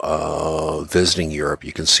now visiting Europe.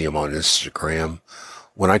 You can see them on Instagram.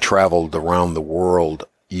 When I traveled around the world,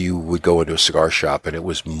 you would go into a cigar shop and it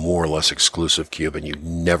was more or less exclusive Cuban. You'd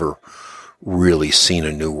never really seen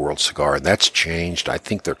a New World cigar, and that's changed. I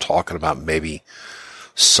think they're talking about maybe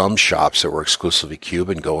some shops that were exclusively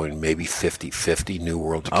Cuban going maybe 50-50 New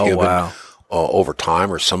World to Cuban. Wow. Over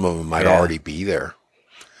time, or some of them might already be there.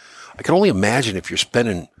 I can only imagine if you're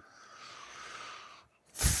spending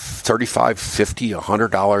 $35, $50,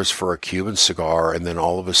 $100 for a Cuban cigar, and then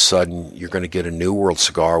all of a sudden you're going to get a New World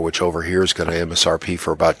cigar, which over here is going to MSRP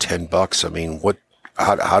for about $10. I mean,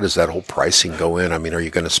 how does that whole pricing go in? I mean, are you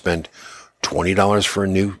going to spend $20 for a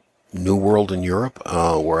New World in Europe,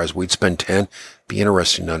 whereas we'd spend $10? Be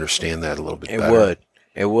interesting to understand that a little bit better.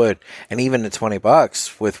 It would, and even at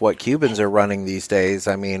 $20 with what Cubans are running these days,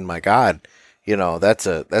 I mean, my God, that's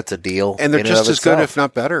a deal. And they're just as good, if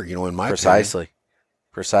not better, in my opinion.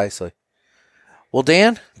 Precisely. Well,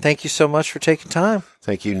 Dan, thank you so much for taking time.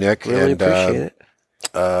 Thank you, Nick. Really appreciate it.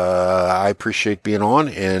 I appreciate being on,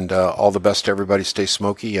 and all the best to everybody. Stay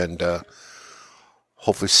smoky, and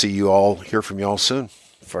hopefully hear from you all soon.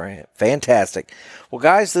 Fantastic. Well,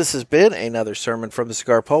 guys, this has been another sermon from the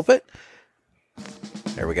Cigar Pulpit.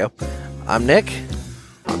 There we go. I'm Nick.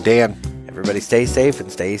 I'm Dan. Everybody stay safe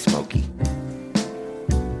and stay smoky.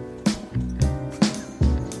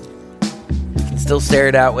 Still stare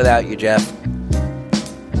it out without you, Jeff.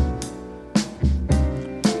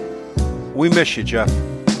 We miss you, Jeff.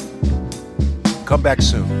 Come back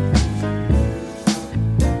soon.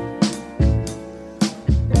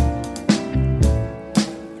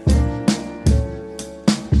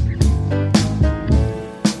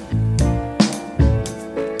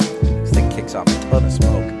 This thing kicks off a ton of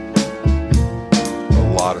smoke.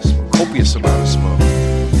 A lot of smoke. Copious amount of smoke.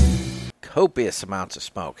 copious amounts of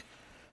smoke.